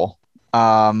before.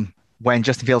 When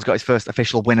Justin Fields got his first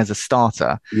official win as a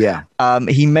starter,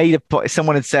 he made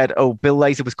someone had said, "Oh, Bill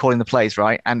Lazor was calling the plays,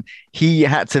 right?" And he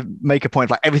had to make a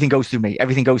point like, "Everything goes through me.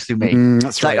 Everything goes through me."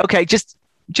 That's right. Like, okay, just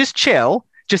chill,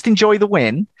 just enjoy the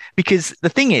win, because the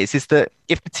thing is that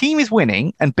if the team is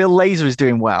winning and Bill Lazor is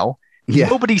doing well,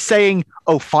 nobody's saying,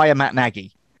 "Oh, fire Matt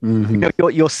Nagy." You know,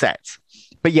 you're set.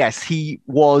 But yes, he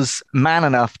was man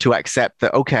enough to accept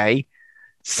that. Okay,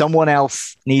 someone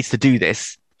else needs to do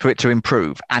this for it to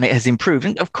improve, and it has improved.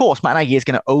 And of course, Matt Nagy is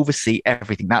going to oversee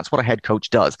everything. That's what a head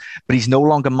coach does. But he's no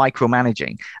longer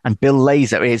micromanaging. And Bill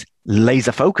Lazor is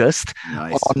laser focused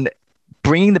on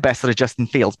bringing the best out of Justin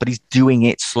Fields, but he's doing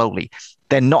it slowly.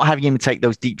 They're not having him take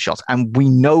those deep shots, and we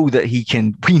know that he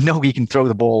can. We know he can throw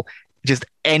the ball just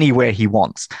anywhere he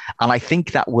wants, and I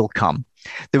think that will come.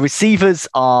 The receivers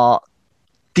are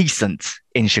decent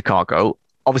in Chicago.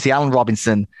 Obviously, Allen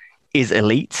Robinson is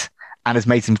elite and has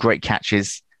made some great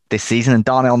catches this season, and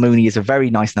Darnell Mooney is a very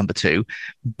nice number 2,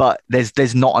 but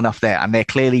there's not enough there, and they're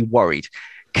clearly worried.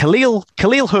 Khalil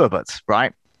Herbert,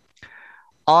 right?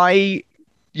 I'm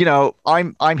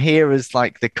here as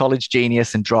like the college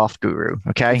genius and draft guru.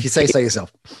 Okay, if you say so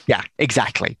yourself. Yeah,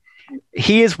 exactly.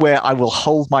 Here's where I will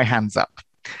hold my hands up.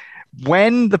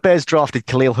 When the Bears drafted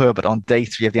Khalil Herbert on day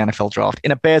 3 of the NFL draft,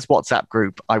 in a Bears WhatsApp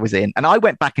group I was in, and I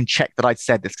went back and checked that I'd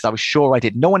said this because I was sure I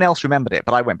did. No one else remembered it,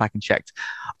 but I went back and checked.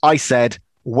 I said,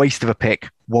 waste of a pick,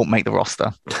 won't make the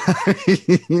roster.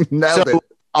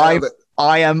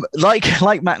 I am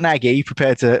like Matt Nagy,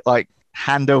 prepared to like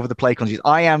hand over the play countries.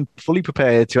 I am fully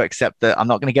prepared to accept that I'm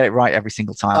not going to get it right every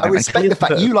single time. I respect the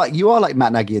fact you are like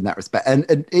Matt Nagy in that respect, and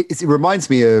it reminds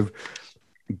me of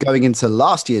going into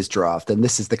last year's draft, and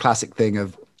this is the classic thing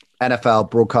of NFL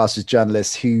broadcasters,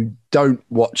 journalists who don't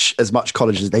watch as much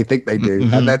college as they think they do,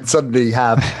 and then suddenly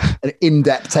have an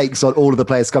in-depth takes on all of the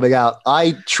players coming out.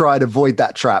 I try and avoid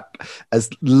that trap, as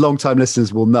long-time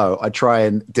listeners will know. I try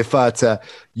and defer to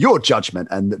your judgment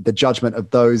and the judgment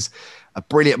of those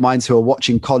brilliant minds who are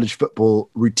watching college football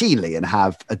routinely and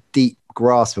have a deep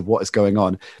grasp of what is going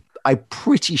on. I'm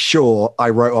pretty sure I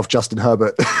wrote off Justin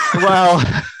Herbert. Well,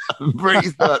 I'm pretty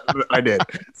certain I did.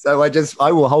 So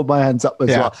I will hold my hands up as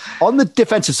well. On the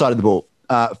defensive side of the ball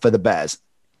for the Bears,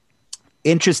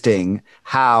 interesting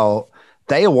how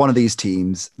they are one of these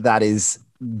teams that is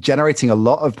generating a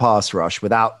lot of pass rush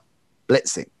without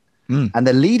blitzing. And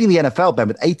they're leading the NFL, Ben,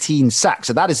 with 18 sacks.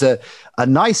 So that is a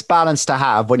nice balance to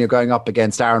have when you're going up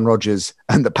against Aaron Rodgers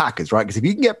and the Packers, right? Because if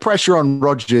you can get pressure on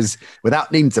Rodgers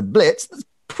without needing to blitz, that's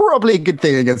probably a good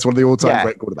thing against one of the all-time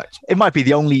great quarterbacks. It might be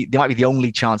the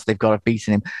only chance they've got of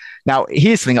beating him. Now,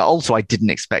 here's something also I didn't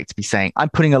expect to be saying. I'm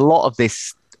putting a lot of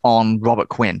this on Robert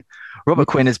Quinn. Robert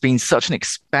Quinn has been such an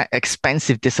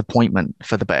expensive disappointment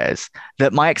for the Bears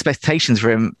that my expectations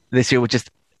for him this year were just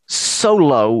so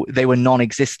low, they were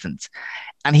non-existent.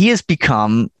 And he has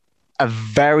become a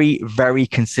very, very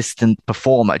consistent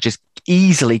performer, just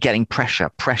easily getting pressure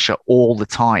all the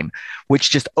time, which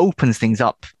just opens things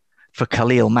up for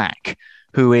Khalil Mack,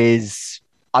 who is,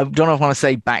 I don't know if I want to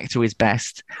say back to his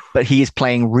best, but he is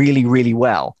playing really, really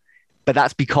well. but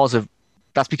that's because of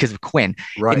Quinn.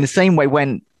 Right. In the same way,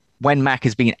 when Mac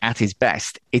has been at his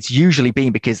best, it's usually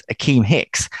been because Akeem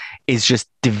Hicks is just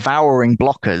devouring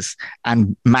blockers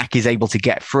and Mac is able to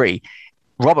get free.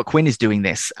 Robert Quinn is doing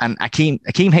this, and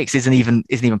Akeem Hicks isn't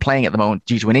even playing at the moment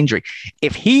due to an injury.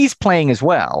 If he's playing as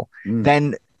well,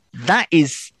 then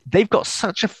they've got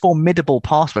such a formidable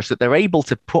pass rush that they're able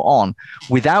to put on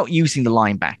without using the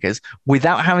linebackers,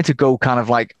 without having to go kind of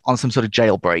like on some sort of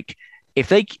jailbreak.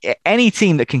 Any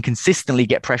team that can consistently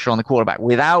get pressure on the quarterback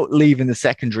without leaving the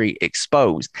secondary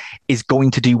exposed is going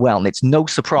to do well. And it's no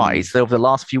surprise that over the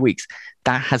last few weeks,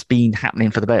 that has been happening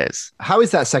for the Bears. How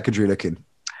is that secondary looking?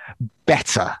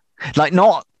 Better, like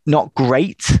not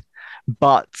great,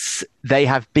 but they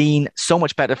have been so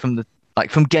much better from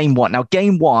game one. Now,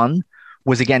 game one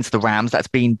was against the Rams. That's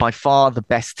been by far the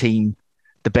best team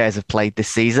the Bears have played this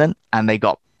season, and they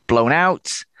got blown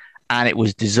out, and it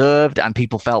was deserved. And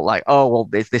people felt like, oh, well,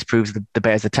 this proves the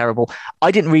Bears are terrible.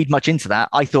 I didn't read much into that.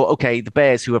 I thought, okay, the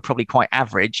Bears, who are probably quite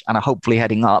average and are hopefully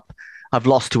heading up, have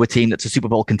lost to a team that's a Super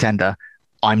Bowl contender.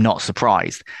 I'm not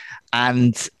surprised.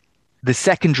 And the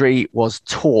secondary was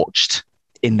torched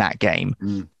in that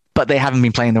game, but they haven't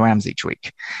been playing the Rams each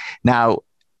week. Now,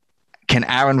 can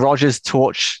Aaron Rodgers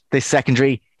torch this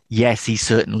secondary? Yes, he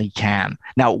certainly can.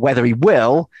 Now, whether he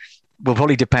will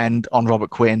probably depend on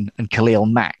Robert Quinn and Khalil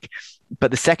Mack.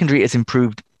 But the secondary has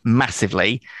improved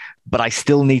massively, but I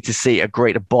still need to see a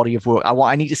greater body of work.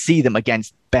 I need to see them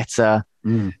against better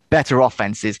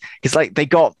offenses, because like they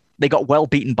got well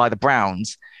beaten by the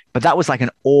Browns, but that was like an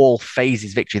all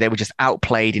phases victory. They were just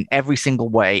outplayed in every single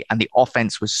way, and the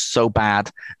offense was so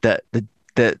bad that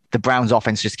the Browns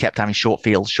offense just kept having short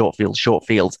fields,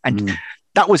 and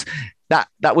that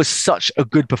was such a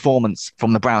good performance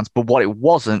from the Browns. But what it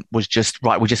wasn't was just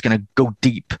right. We're just going to go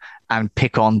deep and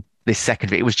pick on this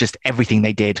secondary. It was just everything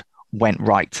they did went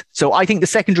right. So I think the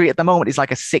secondary at the moment is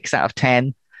like a 6 out of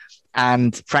 10,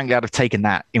 and frankly, I'd have taken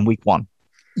that in week one.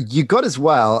 You got as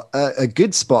well a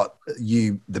good spot.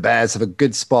 The Bears have a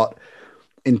good spot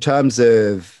in terms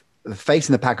of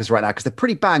facing the Packers right now because they're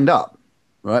pretty banged up,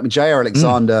 right? I mean, J.R.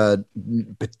 Alexander,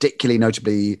 particularly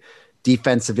notably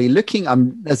defensively, looking.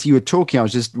 As you were talking, I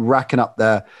was just racking up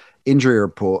the injury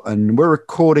report, and we're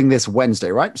recording this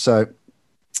Wednesday, right? So,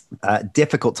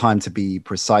 difficult time to be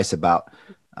precise about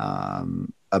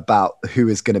who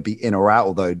is going to be in or out.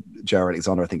 Although J.R.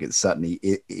 Alexander, I think it certainly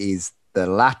is the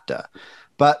latter.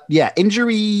 But yeah,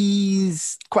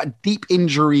 injuries, quite a deep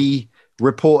injury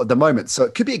report at the moment. So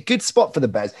it could be a good spot for the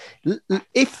Bears.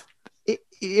 If,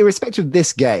 irrespective of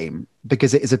this game,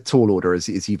 because it is a tall order, as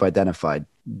you've identified,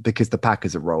 because the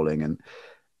Packers are rolling, and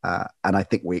I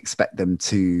think we expect them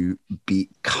to be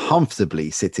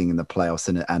comfortably sitting in the playoffs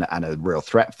and a real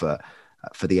threat for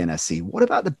the NFC. What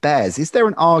about the Bears? Is there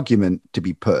an argument to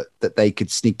be put that they could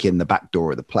sneak in the back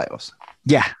door of the playoffs?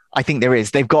 Yeah, I think there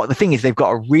is. They've got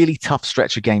a really tough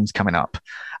stretch of games coming up,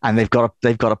 and they've got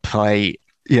to play,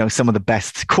 some of the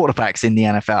best quarterbacks in the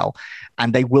NFL,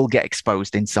 and they will get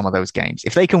exposed in some of those games.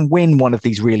 If they can win one of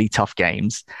these really tough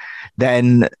games,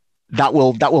 then that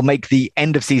will make the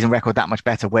end of season record that much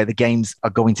better, where the games are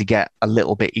going to get a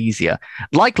little bit easier.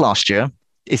 Like last year,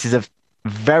 this is a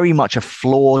very much a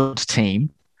flawed team,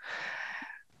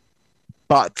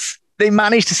 but they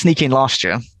managed to sneak in last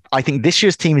year. I think this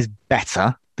year's team is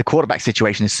better. The quarterback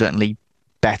situation is certainly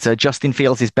better. Justin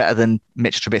Fields is better than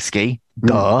Mitch Trubisky.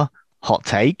 Duh. Hot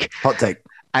take.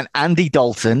 And Andy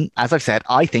Dalton, as I've said,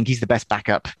 I think he's the best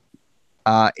backup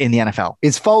in the NFL.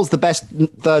 Is Foles the best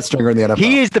third stringer in the NFL?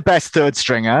 He is the best third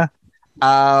stringer.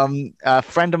 A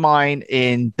friend of mine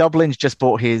in Dublin's just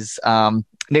bought his...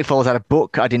 Nick Foles had a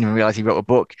book. I didn't even realize he wrote a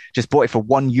book. Just bought it for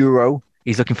 €1.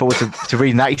 He's looking forward to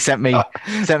reading that. He sent me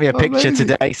a picture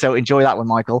today, so enjoy that one,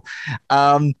 Michael.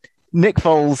 Nick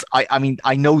Foles.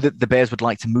 I know that the Bears would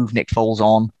like to move Nick Foles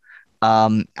on,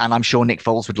 and I'm sure Nick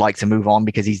Foles would like to move on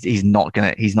because he's not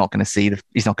gonna see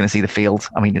the field.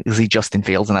 I mean, he'll see Justin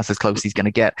Fields, and that's as close as he's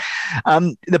gonna get.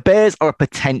 The Bears are a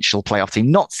potential playoff team,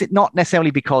 not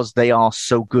necessarily because they are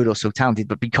so good or so talented,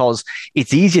 but because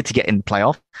it's easier to get in the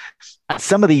playoff. And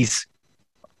some of these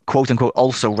quote unquote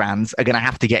also rans are going to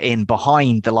have to get in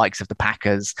behind the likes of the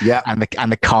Packers and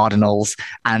the Cardinals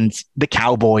and the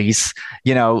Cowboys.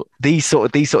 These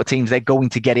sort of teams, they're going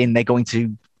to get in. They're going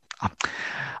to,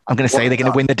 I'm going to say they're going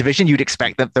to win the division. You'd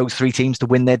expect those three teams to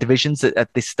win their divisions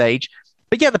at this stage.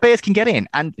 But yeah, the Bears can get in.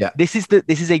 And this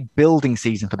is a building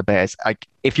season for the Bears. Like,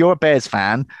 if you're a Bears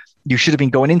fan, you should have been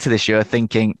going into this year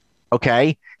thinking,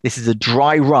 okay, this is a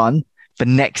dry run for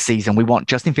next season. We want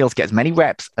Justin Fields to get as many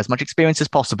reps, as much experience as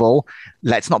possible.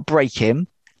 Let's not break him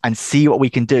and see what we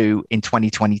can do in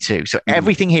 2022. So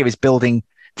everything here is building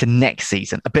to next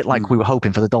season, a bit like we were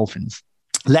hoping for the Dolphins.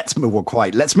 Let's move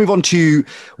on to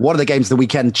one of the games of the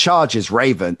weekend. Chargers,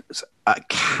 Ravens.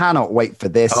 Cannot wait for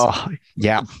this. Oh,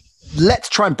 yeah. Let's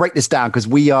try and break this down because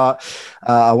we are,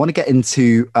 I want to get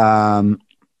into a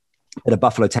bit of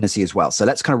Buffalo, Tennessee as well. So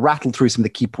let's kind of rattle through some of the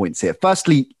key points here.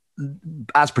 Firstly,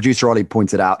 as producer Ollie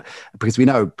pointed out, because we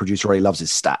know producer Ollie loves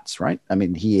his stats, right? I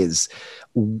mean, he is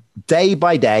day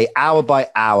by day, hour by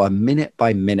hour, minute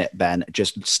by minute, Ben,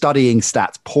 just studying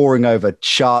stats, poring over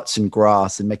charts and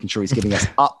graphs and making sure he's giving us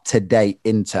up-to-date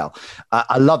intel.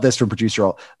 I love this from producer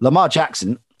Ollie. Lamar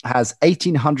Jackson has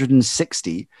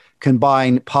 1,860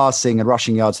 combined passing and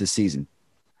rushing yards this season.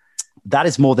 That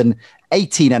is more than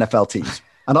 18 NFL teams.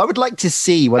 And I would like to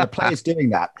see when a player's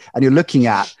doing that and you're looking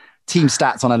at team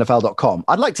stats on NFL.com,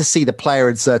 I'd like to see the player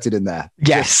inserted in there.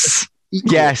 Yes.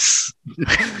 Yes.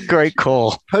 Great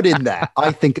call. Put in there.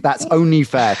 I think that's only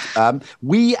fair.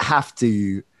 We have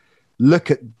to look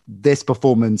at this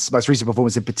performance, most recent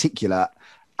performance in particular,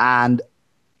 and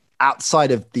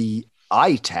outside of the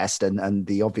eye test and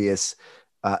the obvious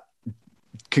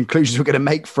conclusions we're going to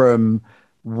make from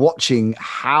watching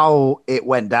how it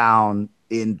went down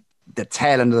in the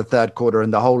tail end of the third quarter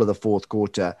and the whole of the fourth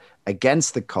quarter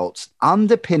against the Colts,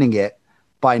 underpinning it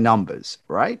by numbers,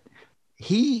 right?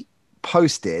 He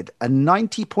posted a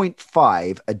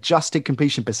 90.5 adjusted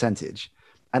completion percentage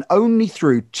and only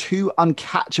threw 2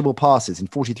 uncatchable passes in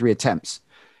 43 attempts.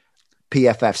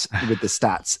 PFFs with the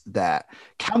stats there.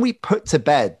 Can we put to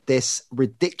bed this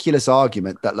ridiculous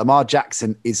argument that Lamar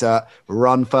Jackson is a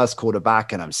run-first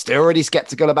quarterback, and I'm still already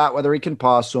skeptical about whether he can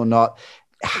pass or not?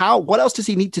 What else does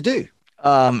he need to do?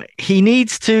 He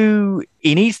needs to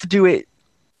do it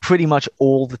pretty much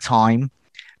all the time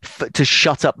to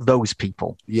shut up those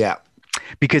people. Yeah.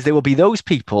 Because there will be those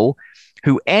people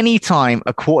who anytime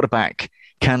a quarterback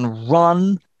can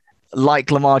run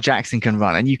like Lamar Jackson can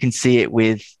run, and you can see it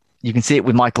with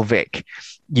Michael Vick.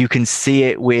 You can see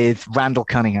it with Randall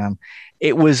Cunningham.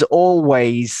 They're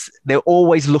always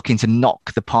looking to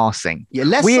knock the passing. Yeah,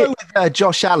 less so with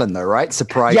Josh Allen though, right?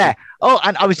 Surprising. Yeah. Oh,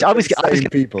 and I was going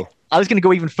to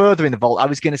go even further in the vault. I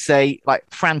was going to say, like,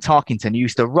 Fran Tarkenton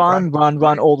used to run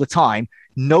all the time.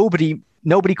 Nobody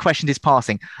questioned his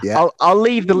passing. Yeah. I'll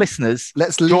leave the listeners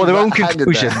draw their own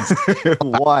conclusions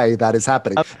why that is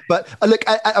happening. But look,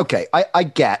 I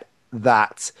get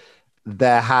that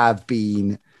there have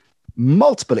been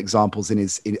multiple examples in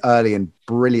his early and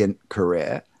brilliant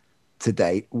career to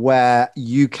date where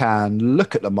you can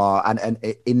look at Lamar and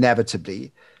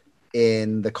inevitably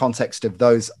in the context of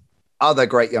those other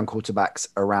great young quarterbacks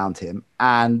around him,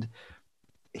 and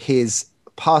his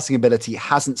passing ability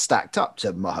hasn't stacked up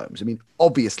to Mahomes. I mean,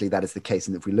 obviously that is the case,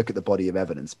 and if we look at the body of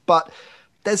evidence, but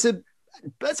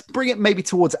let's bring it maybe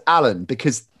towards Allen,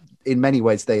 because in many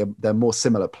ways they're more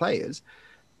similar players.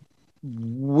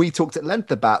 We talked at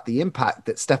length about the impact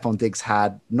that Stephon Diggs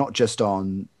had, not just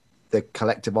on the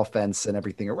collective offense and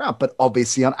everything around, but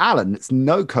obviously on Allen. It's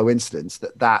no coincidence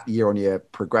that year-on-year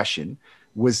progression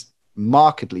was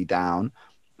markedly down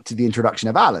to the introduction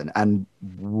of Allen. And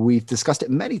we've discussed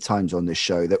it many times on this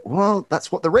show that, well,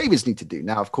 that's what the Ravens need to do.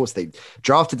 Now, of course, they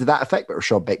drafted to that effect, but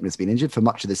Rashad Bateman has been injured for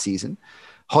much of the season.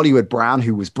 Hollywood Brown,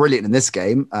 who was brilliant in this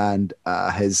game and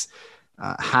has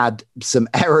had some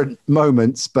errant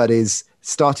moments, but is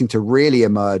starting to really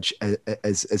emerge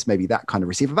as maybe that kind of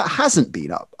receiver, but hasn't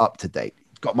been up to date.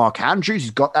 He's got Mark Andrews,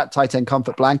 he's got that tight end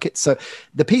comfort blanket. So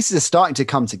the pieces are starting to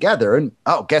come together, and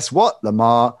guess what?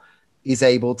 Lamar is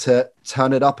able to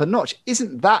turn it up a notch.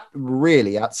 Isn't that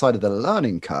really outside of the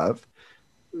learning curve?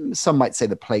 Some might say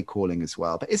the play calling as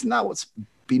well, but isn't that what's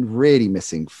been really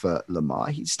missing for Lamar?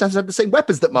 He just doesn't have the same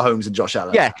weapons that Mahomes and Josh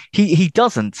Allen. Yeah, he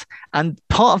doesn't. And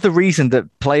part of the reason that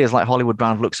players like Hollywood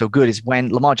Brown have looked so good is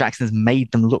when Lamar Jackson has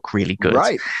made them look really good.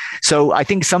 Right. So I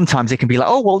think sometimes it can be like,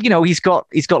 oh, well, he's got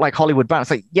like Hollywood Brown.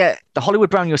 It's like, yeah, the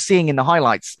Hollywood Brown you're seeing in the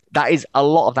highlights, that is a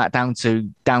lot of that down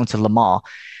to Lamar.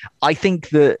 I think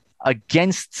that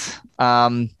against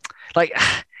I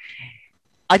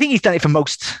think he's done it for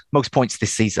most points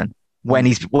this season. When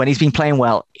he's been playing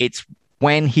well, it's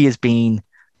when he has been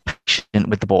patient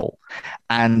with the ball.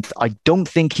 And I don't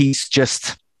think he's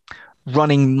just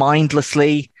running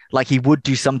mindlessly like he would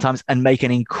do sometimes and make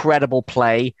an incredible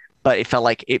play, but it felt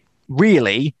like it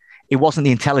wasn't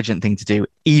the intelligent thing to do,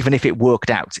 even if it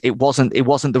worked out. It wasn't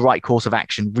the right course of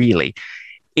action, really.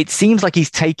 It seems like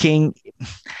it's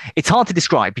hard to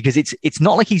describe because it's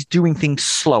not like he's doing things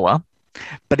slower,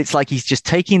 but it's like he's just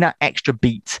taking that extra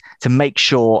beat to make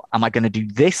sure, am I going to do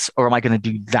this or am I going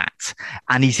to do that?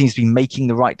 And he seems to be making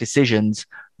the right decisions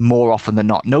more often than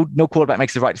not. No quarterback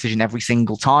makes the right decision every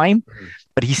single time,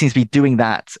 but he seems to be doing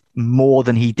that more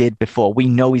than he did before. We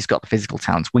know he's got the physical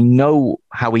talents. We know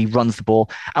how he runs the ball,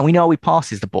 and we know how he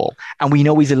passes the ball, and we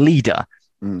know he's a leader.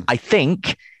 I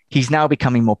think he's now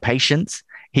becoming more patient.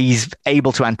 He's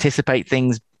able to anticipate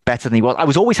things better than he was. I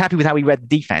was always happy with how he read the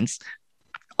defense.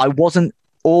 I wasn't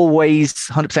always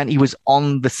 100%. He was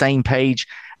on the same page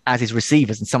as his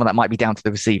receivers, and some of that might be down to the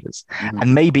receivers.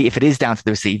 And maybe if it is down to the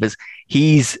receivers,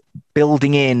 he's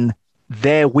building in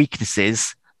their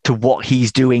weaknesses to what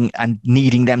he's doing and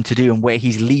needing them to do, and where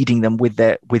he's leading them with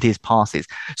his passes.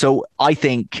 So I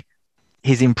think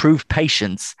his improved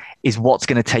patience is what's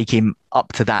going to take him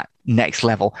up to that next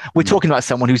level. We're talking about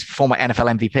someone who's former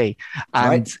NFL MVP,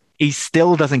 and he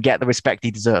still doesn't get the respect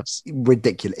he deserves.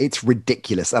 Ridiculous. It's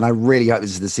ridiculous. And I really hope this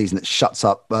is the season that shuts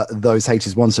up those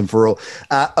haters once and for all.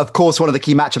 Of course, one of the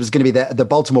key matchups is going to be the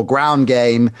Baltimore ground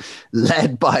game,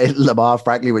 led by Lamar,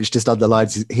 frankly, which just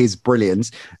underlines his brilliance,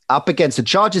 up against a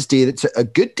Chargers D. That's a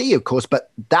good D, of course,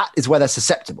 but that is where they're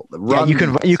susceptible.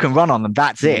 You can run on them.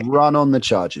 That's it. Run on the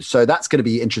Chargers. So that's going to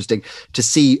be interesting to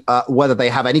see whether they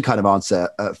have any kind of answer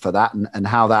for that, and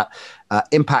how that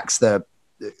impacts the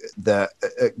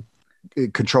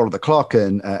control of the clock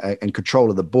and control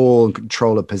of the ball and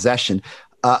control of possession.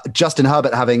 Justin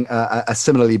Herbert having a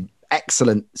similarly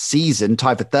excellent season,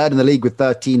 tied for third in the league with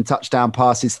 13 touchdown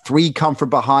passes. 3 come from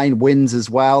behind wins as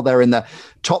well. They're in the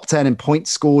top 10 in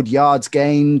points scored, yards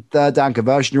gained, third down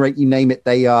conversion rate, you name it.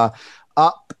 They are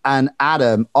up and at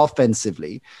 'em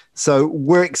offensively. So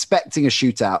we're expecting a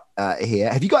shootout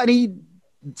here. Have you got any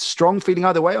strong feeling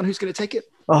either way on who's going to take it?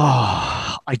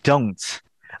 Oh, I don't.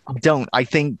 I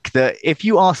think that if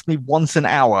you asked me once an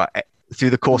hour through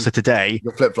the course of today,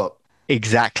 you'll flip-flop.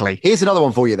 Exactly. Here's another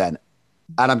one for you then.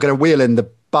 And I'm going to wheel in the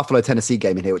Buffalo-Tennessee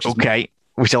game in here, which is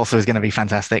which also is going to be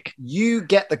fantastic. You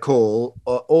get the call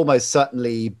almost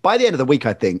certainly by the end of the week,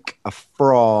 I think,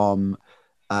 from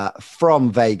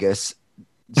Vegas,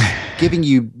 giving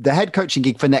you the head coaching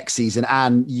gig for next season,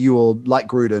 and you will, like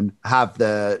Gruden, have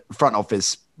the front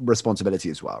office responsibility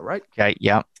as well, right? Okay,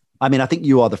 yeah. I mean, I think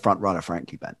you are the front runner,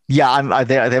 frankly, Ben. Yeah,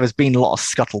 there has been a lot of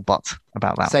scuttlebutt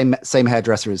about that. Same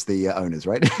hairdresser as the owners,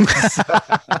 right?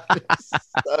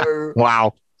 so,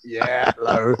 wow. Yeah,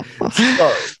 hello.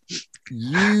 So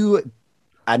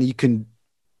you can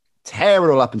tear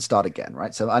it all up and start again,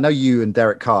 right? So I know you and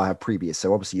Derek Carr have previous,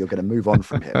 so obviously you're going to move on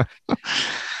from him.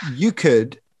 You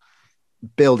could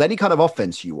build any kind of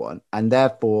offense you want, and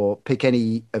therefore pick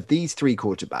any of these 3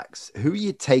 quarterbacks. Who are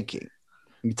you taking?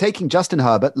 Are you taking Justin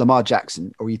Herbert, Lamar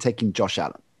Jackson, or are you taking Josh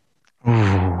Allen?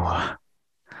 Ooh.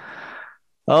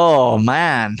 Oh,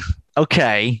 man.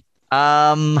 Okay.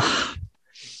 I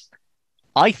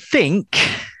think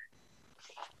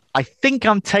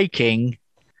I'm taking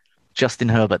Justin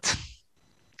Herbert.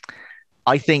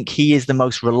 I think he is the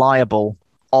most reliable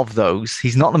of those.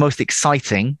 He's not the most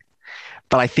exciting,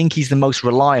 but I think he's the most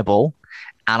reliable.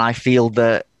 And I feel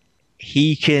that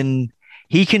he can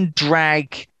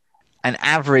drag an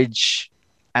average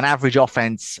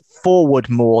offense forward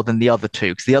more than the other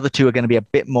two, because the other two are going to be a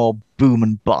bit more boom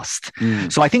and bust.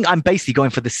 So I think I'm basically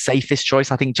going for the safest choice.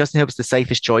 I think Justin Herbert's the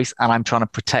safest choice, and I'm trying to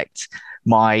protect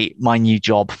my new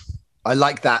job. I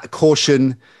like that.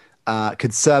 Caution,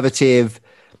 conservative.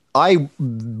 I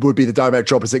would be the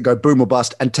direct opposite, go boom or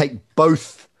bust, and take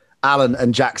both Allen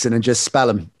and Jackson and just spell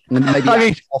them. And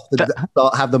maybe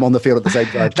have them on the field at the same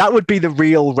time. That would be the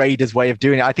real Raiders way of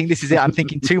doing it. I think this is it. I'm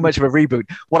thinking too much of a reboot.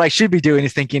 What I should be doing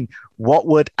is thinking, what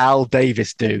would Al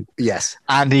Davis do? Yes.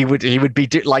 And he would be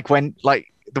like when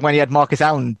he had Marcus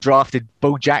Allen drafted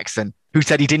Bo Jackson, who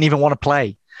said he didn't even want to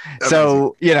play. Amazing.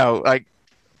 So,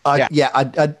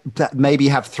 I'd maybe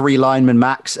have 3 linemen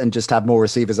max and just have more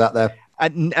receivers out there.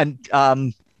 And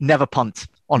never punt.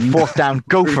 On 4th down,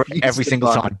 go for it every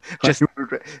single time. Just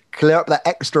clear up that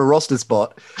extra roster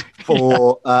spot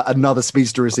for another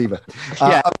speedster receiver.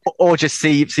 Or just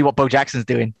see what Bo Jackson's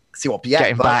doing. See what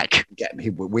get him back.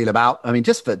 Wheel him out. I mean,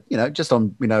 just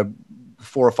on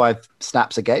 4 or 5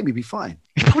 snaps a game, he'd be fine.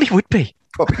 He probably would be.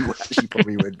 Probably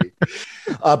would be.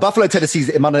 Buffalo,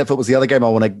 Tennessee, in Monday Night Football was the other game I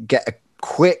want to get a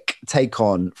quick take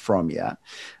on from you.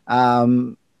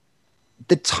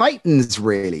 The Titans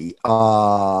really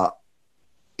are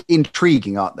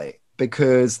intriguing, aren't they?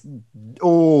 Because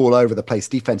all over the place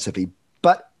defensively.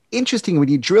 But interesting, when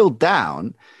you drill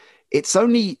down, it's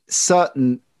only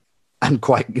certain and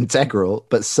quite integral,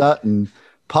 but certain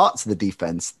parts of the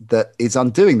defense that is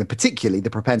undoing them, particularly the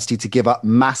propensity to give up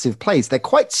massive plays. They're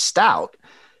quite stout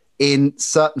in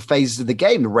certain phases of the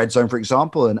game, the red zone, for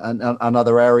example, and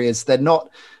other areas. They're not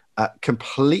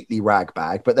completely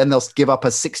ragbag, but then they'll give up a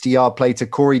 60-yard play to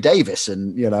Corey Davis,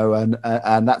 and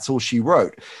that's all she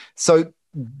wrote. So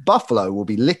Buffalo will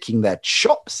be licking their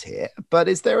chops here, but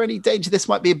is there any danger this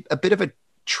might be a bit of a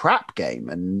trap game,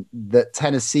 and that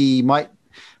Tennessee might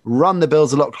run the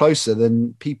Bills a lot closer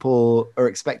than people are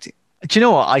expecting? Do you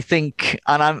know what I think?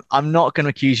 And I'm not going to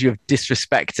accuse you of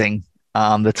disrespecting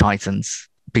the Titans,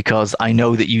 because I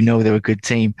know that they're a good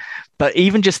team. But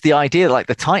even just the idea, like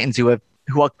the Titans, who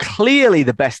are clearly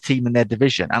the best team in their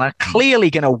division and are clearly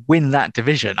going to win that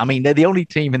division. I mean, they're the only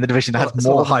team in the division that has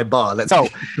more high bar.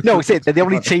 No, it's it. They're the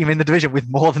only team in the division with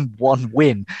more than one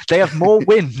win. They have more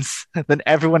wins than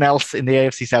everyone else in the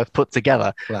AFC South put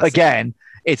together. Classic. Again,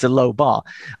 it's a low bar.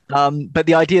 But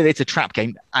the idea that it's a trap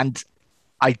game, and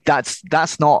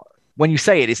that's not, when you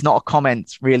say it, it's not a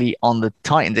comment really on the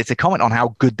Titans. It's a comment on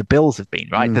how good the Bills have been,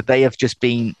 right? That they have just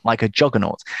been like a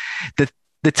juggernaut.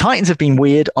 The Titans have been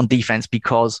weird on defense,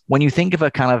 because when you think of a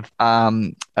kind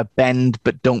of a bend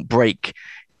but don't break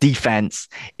defense,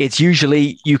 it's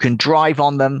usually you can drive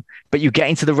on them, but you get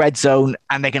into the red zone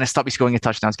and they're going to stop you scoring a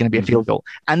touchdown. It's going to be a field goal.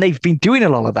 And they've been doing a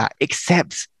lot of that,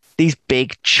 except these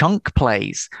big chunk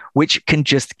plays, which can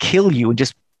just kill you and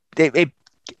just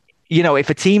if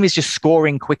a team is just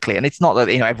scoring quickly, and it's not that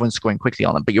everyone's scoring quickly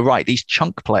on them, but you're right, these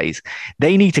chunk plays,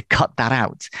 they need to cut that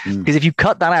out. Because if you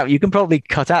cut that out, you can probably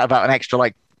cut out about an extra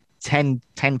like 10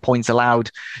 points allowed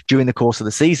during the course of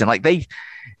the season. Like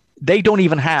they don't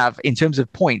even have, in terms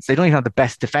of points, they don't even have the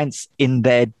best defense in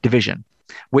their division,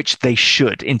 which they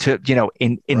should in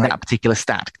that particular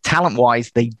stat.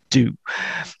 Talent-wise, they do.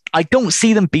 I don't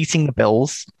see them beating the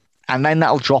Bills, and then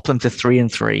that'll drop them to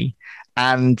 3-3.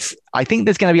 And I think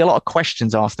there's going to be a lot of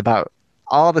questions asked about,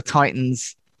 are the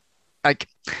Titans,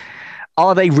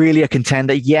 are they really a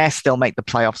contender? Yes, they'll make the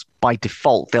playoffs by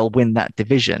default. They'll win that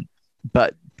division.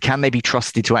 But can they be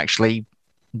trusted to actually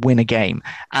win a game?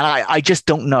 And I just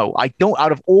don't know.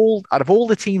 Out of all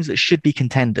the teams that should be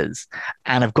contenders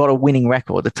and have got a winning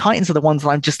record, the Titans are the ones that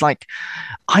I'm just like,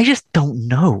 I just don't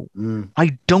know.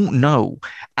 I don't know.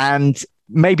 And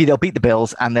maybe they'll beat the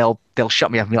Bills and they'll shut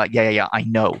me up and be like, yeah, I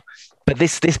know. But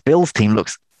this Bills team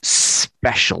looks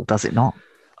special, does it not?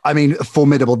 I mean,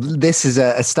 formidable. This is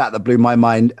a stat that blew my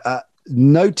mind.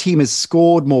 No team has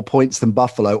scored more points than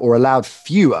Buffalo or allowed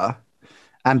fewer.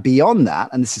 And beyond that,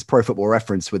 and this is Pro Football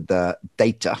Reference with the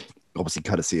data, obviously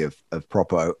courtesy of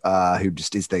Propo, who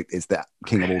just is the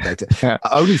king of all data.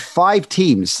 Only 5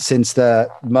 teams since the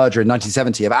merger in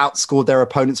 1970 have outscored their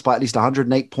opponents by at least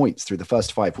 108 points through the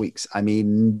first 5 weeks. I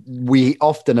mean, we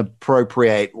often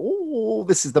appropriate,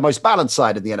 this is the most balanced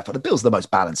side of the NFL. The Bills are the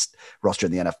most balanced roster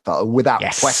in the NFL, without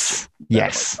question.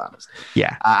 Yes.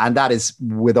 Yeah. And that is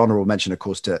with honorable mention, of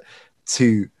course, to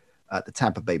the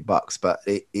Tampa Bay Bucks. But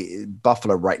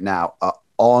Buffalo right now are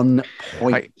on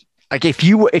point. Like if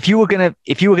you were gonna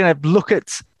look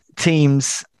at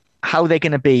teams, how they're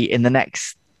gonna be in the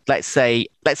next, let's say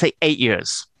 8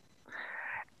 years,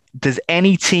 does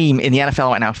any team in the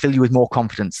NFL right now fill you with more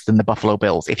confidence than the Buffalo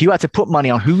Bills? If you had to put money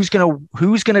on who's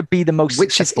gonna be the most,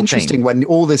 which is interesting team? When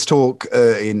all this talk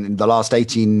in the last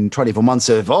 24 months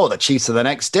of the Chiefs are the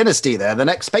next dynasty, they're the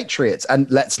next Patriots, and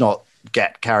let's not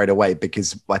get carried away,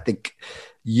 because I think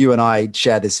you and I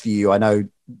share this view. I know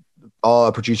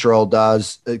our producer all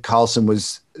does. Carlson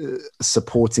was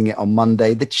supporting it on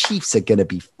Monday. The Chiefs are going to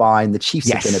be fine. The Chiefs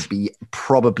are going to be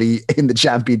probably in the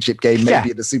championship game,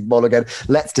 maybe in the Super Bowl again.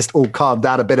 Let's just all calm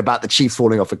down a bit about the Chiefs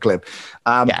falling off a cliff.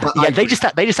 They just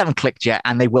haven't clicked yet,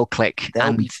 and they will click.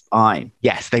 They'll be fine.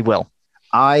 Yes, they will.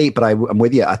 I'm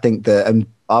with you. I think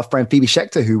our friend Phoebe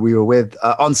Schechter, who we were with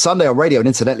on Sunday on radio, and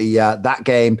incidentally, that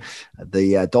game,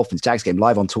 the Dolphins-Jags game,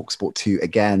 live on TalkSport 2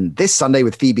 again this Sunday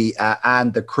with Phoebe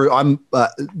and the crew. I'm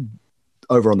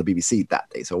over on the BBC that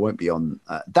day, so I won't be on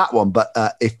that one. But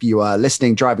if you are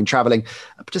listening, driving, traveling,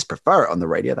 just prefer it on the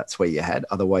radio, that's where you head.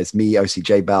 Otherwise, me,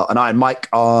 OCJ Bell, and I and Mike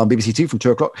on BBC 2 from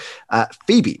 2 o'clock.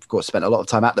 Phoebe, of course, spent a lot of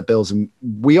time at the Bills, and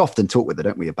we often talk with her,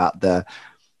 don't we, about the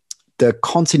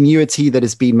continuity that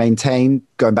has been maintained,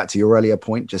 going back to your earlier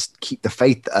point, just keep the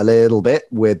faith a little bit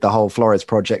with the whole Flores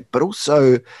project, but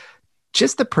also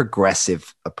just the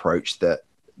progressive approach that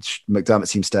McDermott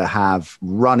seems to have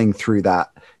running through that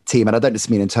team. And I don't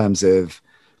just mean in terms of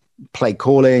play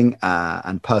calling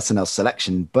and personnel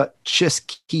selection, but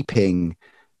just keeping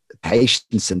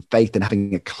patience and faith and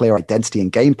having a clear identity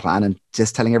and game plan and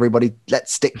just telling everybody,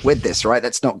 let's stick with this, right?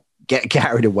 Let's not get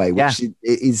carried away, which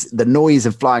is the noise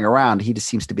of flying around. He just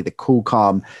seems to be the cool,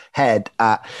 calm head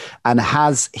and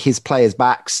has his players'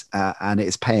 backs, and it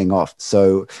is paying off.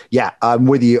 So, yeah, I'm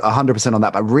with you 100% on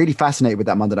that. But I'm really fascinated with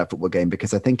that Monday Night Football game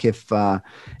because I think if,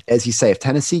 as you say, if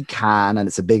Tennessee can, and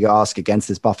it's a big ask against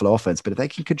this Buffalo offense, but if they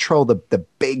can control the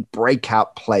big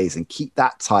breakout plays and keep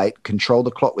that tight, control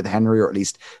the clock with Henry, or at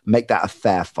least make that a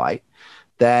fair fight,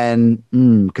 then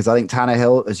because I think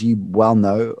Tannehill, as you well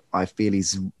know, I feel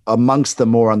he's amongst the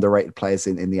more underrated players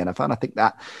in the NFL. And I think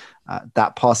that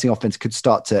that passing offense could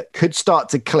start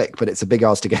to click, but it's a big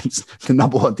ask against the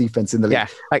number one defense in the league.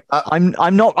 Yeah,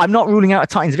 I'm not ruling out a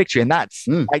Titans victory, and that's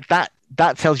like that.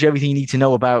 That tells you everything you need to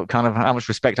know about kind of how much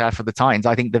respect I have for the Titans.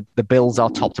 I think the Bills are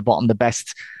top to bottom the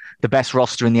best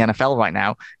roster in the NFL right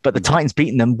now, but the Titans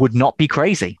beating them would not be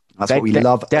crazy. That's what we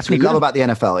love. Definitely love about the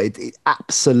NFL. It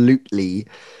absolutely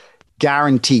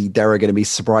guaranteed there are going to be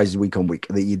surprises week on week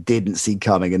that you didn't see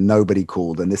coming and nobody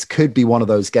called. And this could be one of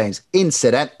those games.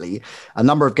 Incidentally, a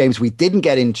number of games we didn't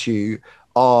get into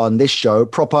on this show,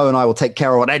 Propo and I will take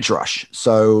care of on Edge Rush.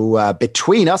 So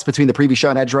between the preview show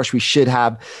and Edge Rush, we should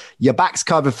have your backs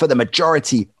covered for the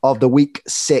majority of the week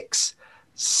 6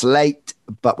 slate,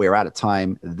 but we're out of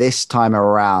time this time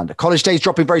around. College Days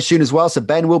dropping very soon as well, so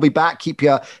Ben will be back. Keep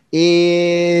your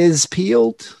ears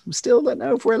peeled. Still don't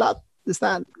know if we're allowed.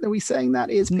 Are we saying that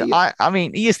is peeled? I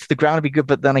mean, ears to the ground would be good,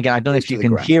 but then again, I don't know if you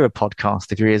can hear a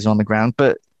podcast if your ears are on the ground,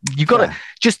 but you've got to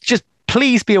just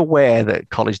please be aware that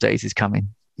College Days is coming.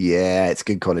 Yeah, it's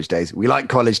good College Days. We like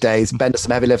College Days. Ben does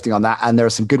some heavy lifting on that, and there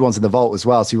are some good ones in the vault as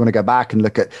well. So you want to go back and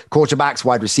look at quarterbacks,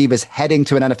 wide receivers heading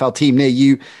to an NFL team near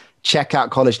you. Check out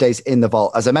College Days in the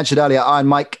vault. As I mentioned earlier, Iron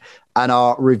Mike and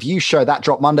our review show that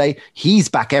dropped Monday. He's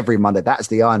back every Monday. That's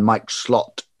the Iron Mike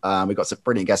slot. We've got some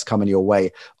brilliant guests coming your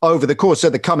way over the course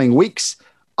of the coming weeks.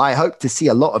 I hope to see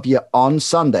a lot of you on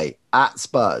Sunday at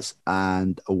Spurs,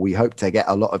 and we hope to get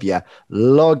a lot of you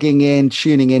logging in,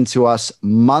 tuning into us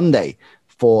Monday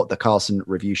for the Carlson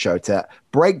review show to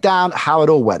break down how it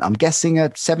all went. I'm guessing a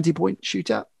 70-point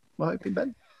shootout. We're hoping,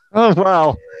 Ben. Oh,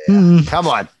 wow. Yeah. Come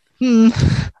on.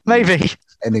 Maybe.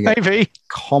 Maybe.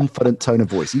 Confident tone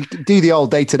of voice. You can do the old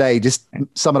day-to-day, just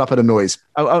sum it up in a noise.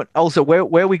 Also, where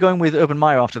are we going with Urban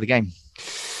Meyer after the game?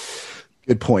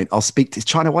 Good point. I'll speak to... Is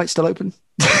China White still open?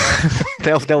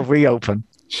 They'll reopen.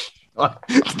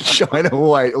 China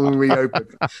White will reopen.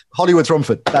 Hollywood's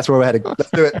Romford. That's where we're heading.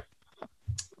 Let's do it.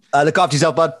 Look after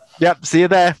yourself, bud. Yep. See you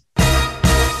there.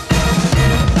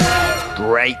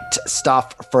 Great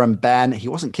stuff from Ben. He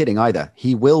wasn't kidding either.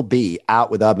 He will be out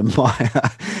with Urban Meyer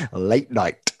late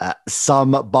night at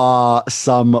some bar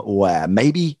somewhere.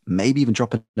 Maybe even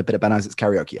dropping a bit of Ben Isaac's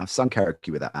karaoke. I've sung karaoke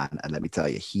with that man, and let me tell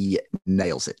you, he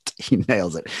nails it. He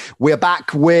nails it. We're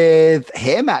back with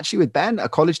him, actually, with Ben.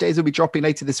 College Days will be dropping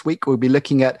later this week. We'll be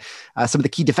looking at some of the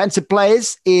key defensive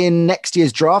players in next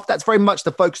year's draft. That's very much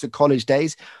the focus of College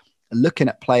Days. Looking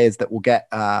at players that will get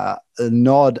a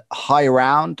nod high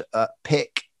round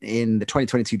pick in the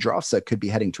 2022 draft. So it could be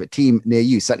heading to a team near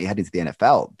you, certainly heading to the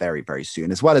NFL very, very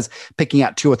soon, as well as picking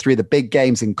out 2 or 3 of the big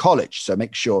games in college. So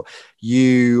make sure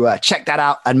you check that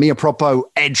out. And Mia Propo,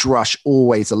 Edge Rush,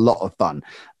 always a lot of fun.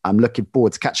 I'm looking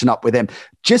forward to catching up with him.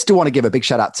 Just to want to give a big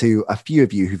shout out to a few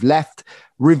of you who've left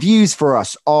reviews for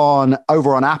us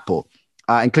over on Apple,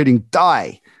 including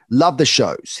Di. Love the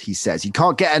shows, he says. You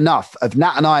can't get enough of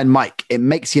Nat and I and Mike. It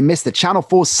makes you miss the Channel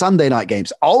 4 Sunday night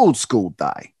games. Old school,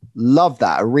 Di. Love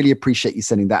that. I really appreciate you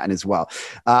sending that in as well.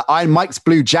 Iron Mike's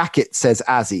blue jacket, says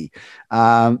Azzy.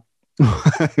 That's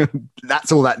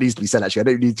all that needs to be said, actually. I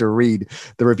don't need to read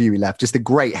the review he left. Just a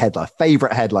great headline.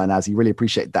 Favorite headline, Azzy. Really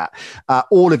appreciate that.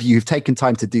 All of you who've taken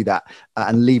time to do that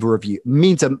and leave a review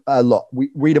means a lot.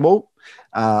 We read them all.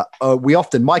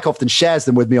 Mike often shares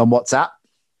them with me on WhatsApp,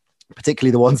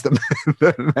 particularly the ones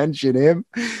that mention him.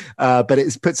 But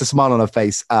it puts a smile on our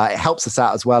face. It helps us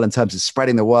out as well in terms of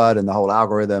spreading the word and the whole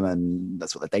algorithm. And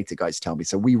that's what the data guys tell me.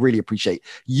 So we really appreciate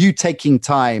you taking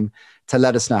time to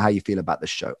let us know how you feel about this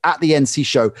show. At the NC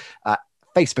Show,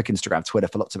 Facebook, Instagram, Twitter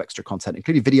for lots of extra content,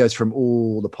 including videos from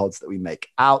all the pods that we make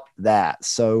out there.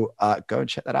 So go and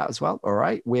check that out as well. All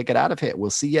right, we'll get out of here. We'll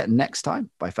see you next time.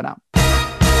 Bye for now.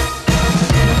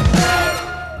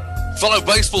 Fellow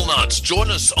baseball nuts, join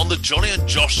us on the Johnny and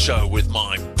Josh Show with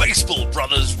my baseball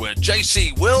brothers, where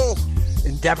JC will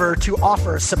endeavor to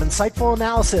offer some insightful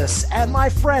analysis, and my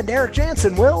friend Eric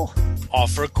Jansen will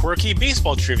offer quirky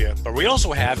baseball trivia. But we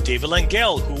also have David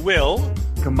Langell, who will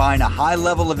combine a high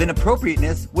level of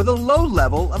inappropriateness with a low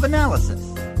level of analysis.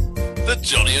 The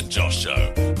Johnny and Josh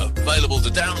Show, available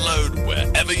to download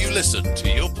wherever you listen to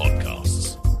your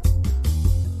podcasts.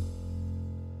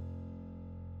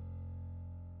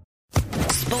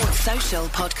 Sports Social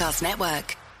Podcast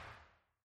Network.